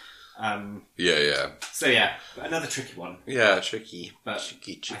bit. So yeah, another tricky one. Yeah, tricky. But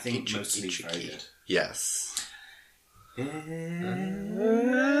tricky, I think mostly very good. Yes. It's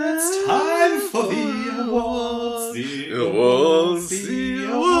time for the awards. The awards. The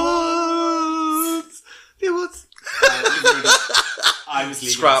awards. The awards. I was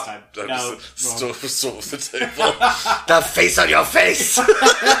leading Scrap. this time. No, Stop the table. The face on your face.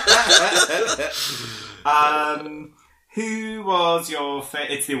 Who was your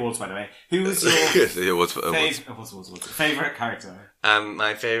It's the awards, by the way. Who was your the awards. Favourite character?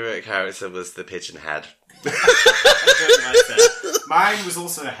 My favourite character was the pigeon head. Mine was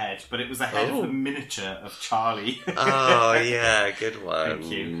also a head, but it was a head of the miniature of Charlie. Oh, yeah, good one.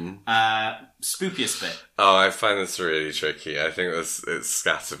 Thank you. Spookiest bit. Oh, I find this really tricky. I think it's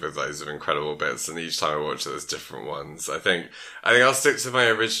scattered with loads of incredible bits, and each time I watch it, there's different ones. I think I'll stick to my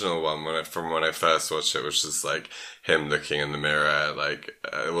original one from when I first watched it, which is like him looking in the mirror, like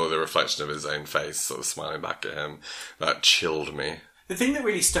the reflection of his own face, sort of smiling back at him. That chilled me. The thing that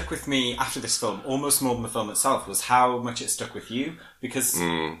really stuck with me after this film, almost more than the film itself, was how much it stuck with you. Because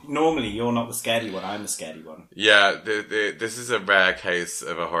normally you're not the scaredy one, I'm the scaredy one. Yeah, this is a rare case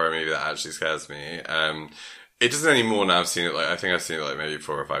of a horror movie that actually scares me. It doesn't anymore now. I think I've seen it like maybe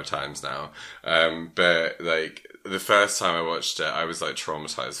 4 or 5 times now. But like the first time I watched it, I was like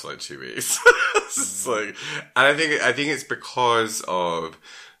traumatized for like 2 weeks. It's like, and I think it's because of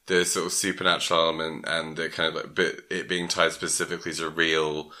the sort of supernatural element and the kind of like it being tied specifically to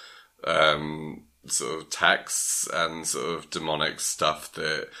real sort of texts and sort of demonic stuff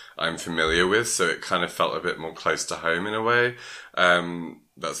that I'm familiar with, so it kind of felt a bit more close to home in a way.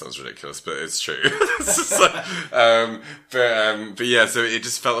 That sounds ridiculous, but it's true. It's just like, but yeah, so it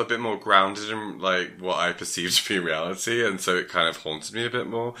just felt a bit more grounded in like what I perceived to be reality, and so it kind of haunted me a bit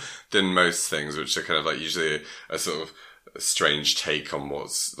more than most things, which are kind of like usually a sort of a strange take on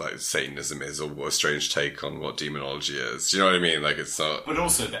what's like Satanism is, or a strange take on what demonology is. Do you know what I mean? Like it's not. But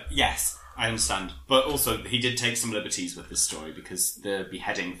also, yes, I understand. But also, he did take some liberties with this story because the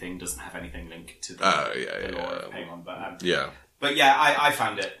beheading thing doesn't have anything linked to the law of Paimon. But yeah, I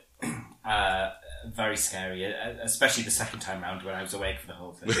found it very scary, especially the second time round when I was awake for the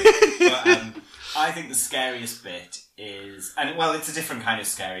whole thing. But I think the scariest bit is, and well, it's a different kind of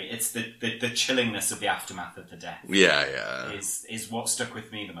scary. It's the chillingness of the aftermath of the death. Yeah. Is what stuck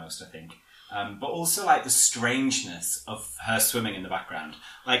with me the most, I think. But also like the strangeness of her swimming in the background.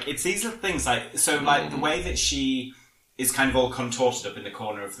 Like it's these little things like, so like the way that she is kind of all contorted up in the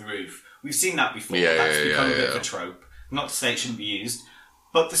corner of the roof. We've seen that before. That's become a bit of a trope. Not to say it shouldn't be used,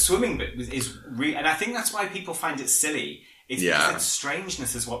 but the swimming bit is and I think that's why people find it silly. It's because its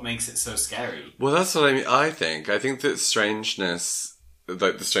strangeness is what makes it so scary. Well, that's what I mean. I think that strangeness,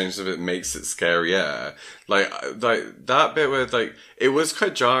 like the strangeness of it, makes it scarier. Like that bit where like it was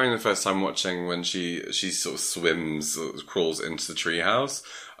quite jarring the first time watching when she sort of swims, crawls into the treehouse.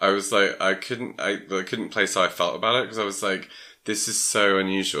 I was like, I couldn't place how I felt about it because I was like, this is so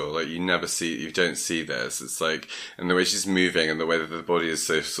unusual. Like you don't see this. It's like, and the way she's moving and the way that the body is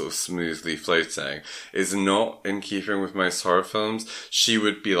so sort of smoothly floating is not in keeping with most horror films. She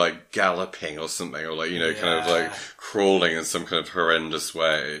would be like galloping or something, or like, kind of like crawling in some kind of horrendous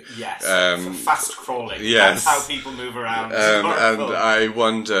way. Yes. Fast crawling. Yes. That's how people move around. And I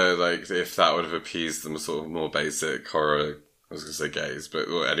wonder like if that would have appeased them sort of more basic horror, I was going to say gays, but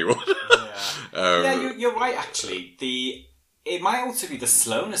anyone. You're right actually. It might also be the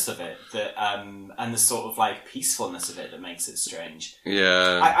slowness of it and the sort of like peacefulness of it that makes it strange.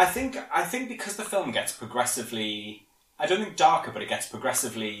 Yeah. I think because the film gets progressively, I don't think darker, but it gets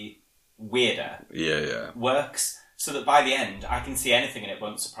progressively weirder. Yeah. Works so that by the end I can see anything and it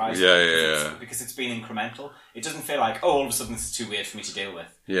won't surprise me. Yeah. Because it's been incremental. It doesn't feel like, all of a sudden this is too weird for me to deal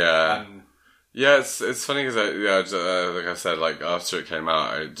with. Yeah. Yeah, it's funny because like I said, like after it came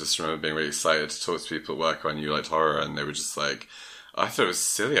out, I just remember being really excited to talk to people at work who I knew liked horror, and they were just like, I thought it was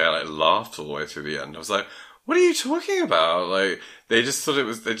silly. I like laughed all the way through the end. I was like, what are you talking about? Like they just thought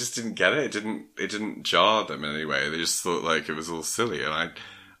they just didn't get it. It didn't jar them in any way. They just thought like it was all silly, and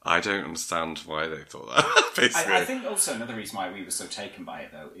I don't understand why they thought that, basically. I think also another reason why we were so taken by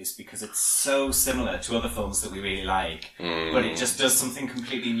it, though, is because it's so similar to other films that we really like, but it just does something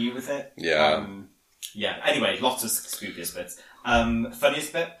completely new with it. Yeah. Anyway, lots of spookiest bits.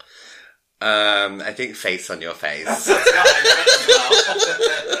 Funniest bit? I think face on your face.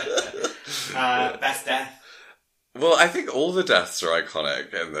 Best death? Well, I think all the deaths are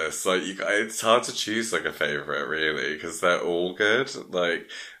iconic in this. Like, it's hard to choose like a favourite, really, because they're all good. Like,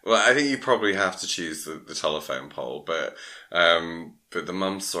 well, I think you probably have to choose the telephone pole, but the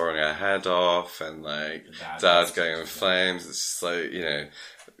mum sawing her head off and like dad going in flames. It's just like,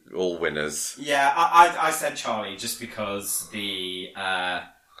 all winners. Yeah, I said Charlie just because I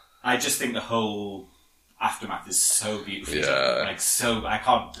just think the whole aftermath is so beautiful. Yeah. I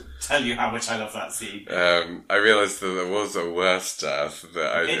can't tell you how much I love that scene. I realised that there was a worse death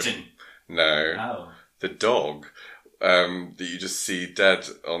that Pigeon? No. Oh. The dog. that you just see dead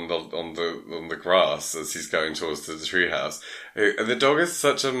on the grass as he's going towards the treehouse. The dog is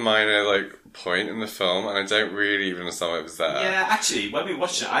such a minor point in the film, and I don't really even understand why it was there. Yeah, actually, when we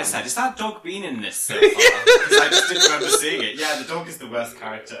watched it, I said, "Is that dog been in this so far?" Because I just didn't remember seeing it. Yeah, the dog is the worst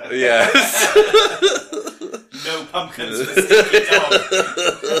character. Yes. No pumpkins for Stinky Dog.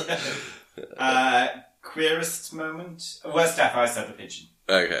 Queerest moment? Worst death, I said the pigeon.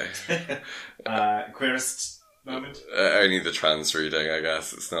 Okay. Queerest moment? Only the trans reading, I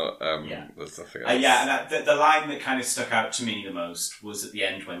guess. It's not, there's nothing else. And the line that kind of stuck out to me the most was at the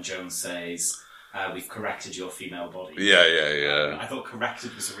end when Jones says, "We've corrected your female body." Yeah. I thought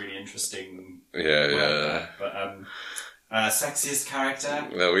corrected was a really interesting Yeah. there. But, sexiest character?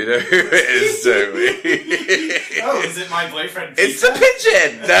 No, we know who it is, don't we? Oh, is it my boyfriend Peter? It's the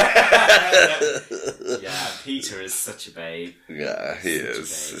pigeon! Yeah, Peter is such a babe. Yeah, he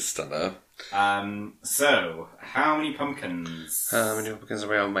is. A stunner. So, how many pumpkins? How many pumpkins are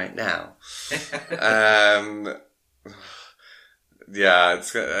we on right now? Yeah,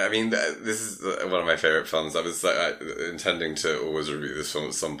 this is one of my favourite films. I was intending to always review this film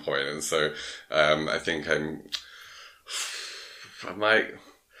at some point, and so I think I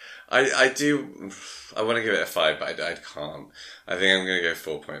want to give it a 5, but I can't. I think I'm going to go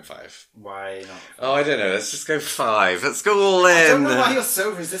 4.5. Why not? Oh, I don't know. Let's just go 5. Let's go all in. I don't know why you're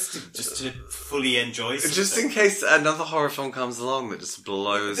so resistant just to fully enjoy something. Just in case another horror film comes along that just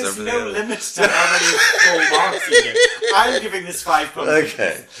blows There's everything no else. limit to how many full marks you give. I'm giving this 5 pumpkins.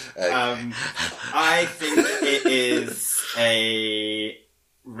 Okay. I think it is a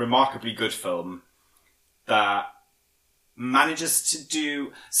remarkably good film that manages to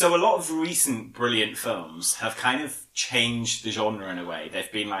do... So a lot of recent brilliant films have kind of changed the genre in a way.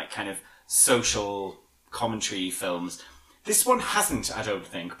 They've been kind of social commentary films. This one hasn't, I don't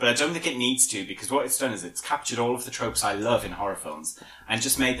think, but I don't think it needs to, because what it's done is it's captured all of the tropes I love in horror films and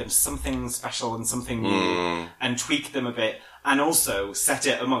just made them something special and something new and tweaked them a bit, and also set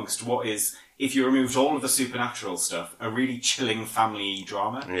it amongst what is, if you removed all of the supernatural stuff, a really chilling family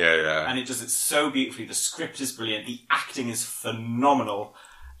drama. Yeah. And it does it so beautifully. The script is brilliant. The acting is phenomenal.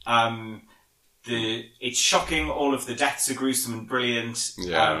 It's shocking. All of the deaths are gruesome and brilliant.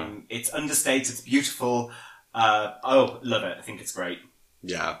 Yeah. It's understated. It's beautiful. Love it. I think it's great.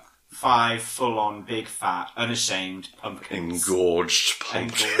 Yeah. 5 full-on, big, fat, unashamed pumpkins. Engorged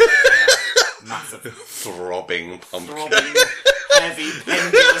pumpkin. Massive. Throbbing pumpkin. Throbbing, heavy,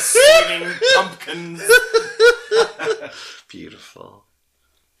 pendulous, swinging pumpkins. Beautiful.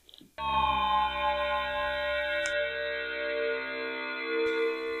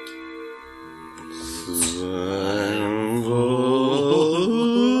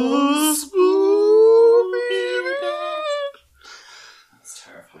 That's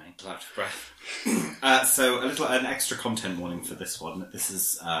terrifying. Out of breath. So an extra content warning for this one. This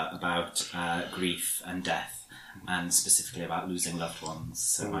is about grief and death, and specifically about losing loved ones.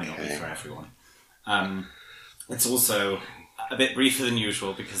 So it might not be for everyone. It's also a bit briefer than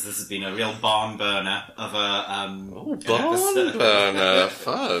usual because this has been a real barn burner of a Barn burner,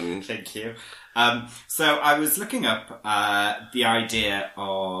 fun. Thank you. So I was looking up the idea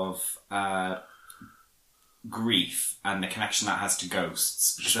of grief and the connection that has to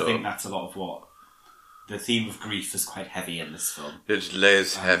ghosts, because I think that's a lot of what the theme of grief is quite heavy in this film. It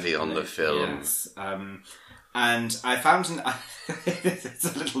lays heavy on the film. Yes. And I found it's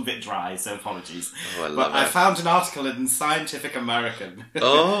a little bit dry, so apologies. Oh, I love it. I found an article in Scientific American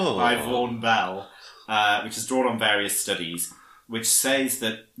by Vaughan Bell, which is drawn on various studies, which says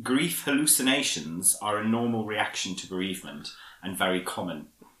that grief hallucinations are a normal reaction to bereavement and very common.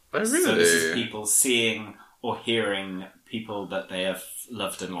 Oh, really? So this is people seeing or hearing people that they have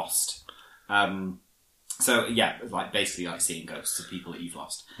loved and lost. Basically like seeing ghosts of people that you've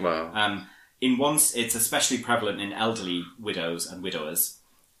lost. Wow. It's especially prevalent in elderly widows and widowers.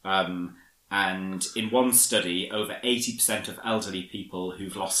 And in one study, over 80% of elderly people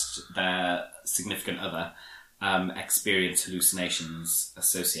who've lost their significant other experience hallucinations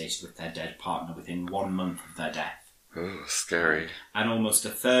associated with their dead partner within 1 month of their death. Oh, scary. And almost a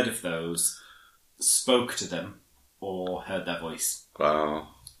third of those spoke to them or heard their voice. Wow.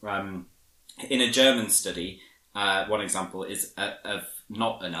 In a German study, one example is of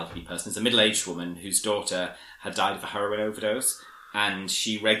not an elderly person. It's a middle-aged woman whose daughter had died of a heroin overdose, and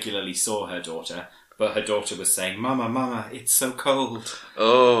she regularly saw her daughter, but her daughter was saying, "Mama, Mama, it's so cold."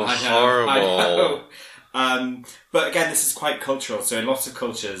 Oh, I horrible. know. But again, this is quite cultural. So in lots of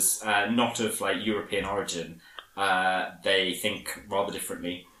cultures, not of European origin, they think rather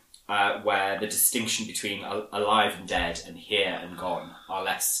differently, where the distinction between alive and dead and here and gone are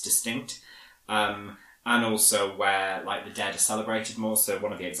less distinct. and also where like the dead are celebrated more. So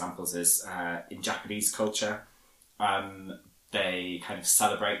one of the examples is in Japanese culture, they kind of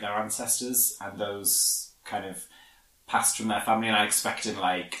celebrate their ancestors and those kind of passed from their family. And I expect in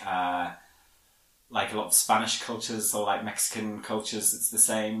like a lot of Spanish cultures or like Mexican cultures, it's the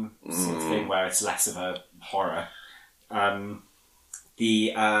same sort of thing where it's less of a horror.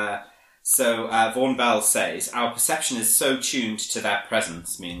 So Vaughan Bell says, our perception is so tuned to their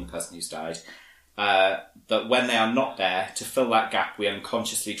presence, meaning the person who's died, that when they are not there, to fill that gap, we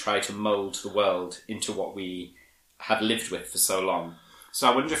unconsciously try to mould the world into what we had lived with for so long.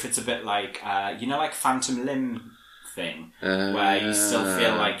 So I wonder if it's a bit like, like Phantom Limb thing, where you still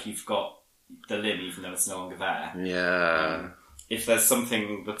feel like you've got the limb even though it's no longer there. Yeah. If there's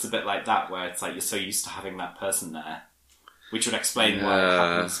something that's a bit like that, where it's like you're so used to having that person there, which would explain why it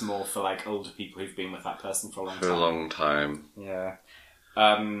happens more for like older people who've been with that person for a long time. For a long time. Yeah.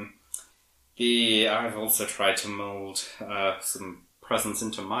 I've also tried to mould some presence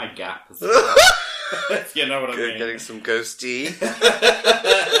into my gap as well. If you know what I mean. Getting some ghosty.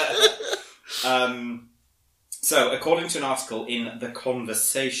 So, according to an article in The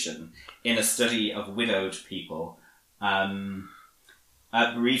Conversation, in a study of widowed people,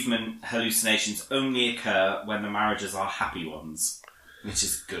 bereavement hallucinations only occur when the marriages are happy ones, which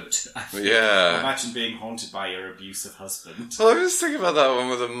is good. Yeah. Imagine being haunted by your abusive husband. Well, I was thinking about that one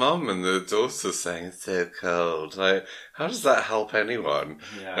with the mum and the daughter saying it's so cold. Like, how does that help anyone?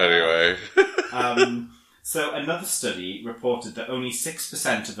 Yeah. Anyway. So another study reported that only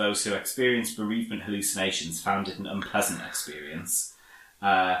 6% of those who experienced bereavement hallucinations found it an unpleasant experience.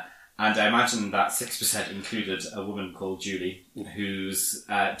 And I imagine that 6% included a woman called Julie, whose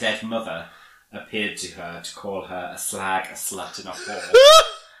dead mother appeared to her to call her a slag, a slut, and a whore,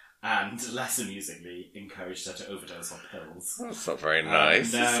 and, less amusingly, encouraged her to overdose on pills. That's not very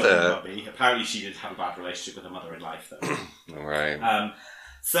nice, no, is it? not me. Apparently she did have a bad relationship with her mother in life, though. All right.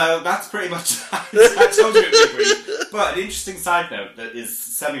 So that's pretty much I told you it would be brief. But an interesting side note that is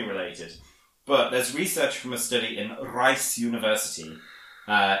semi-related. But there's research from a study in Rice University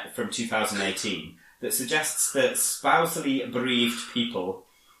from 2018 that suggests that spousally bereaved people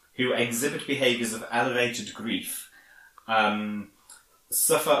who exhibit behaviours of elevated grief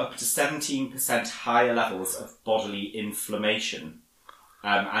suffer up to 17% higher levels of bodily inflammation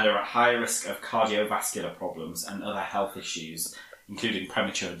and are at higher risk of cardiovascular problems and other health issues, including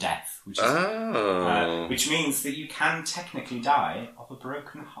premature death, which means that you can technically die of a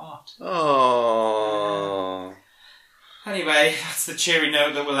broken heart. Oh. Anyway, that's the cheery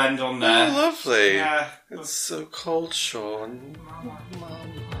note that we'll end on there. Oh, lovely. Yeah. It's so cold, Sean.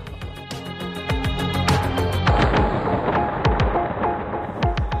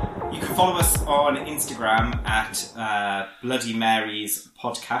 You can follow us on Instagram at Bloody Mary's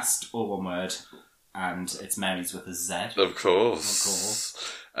Podcast, all one word. And it's Mary's with a Z. Of course.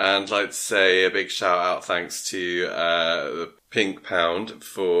 And I'd like to say a big shout out thanks to the Pink Pound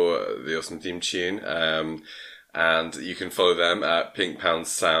for the awesome theme tune. And you can follow them at Pink Pound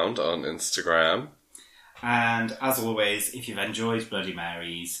Sound on Instagram. And as always, if you've enjoyed Bloody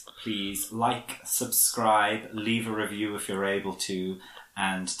Marys, please like, subscribe, leave a review if you're able to,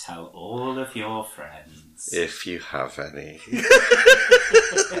 and tell all of your friends. If you have any.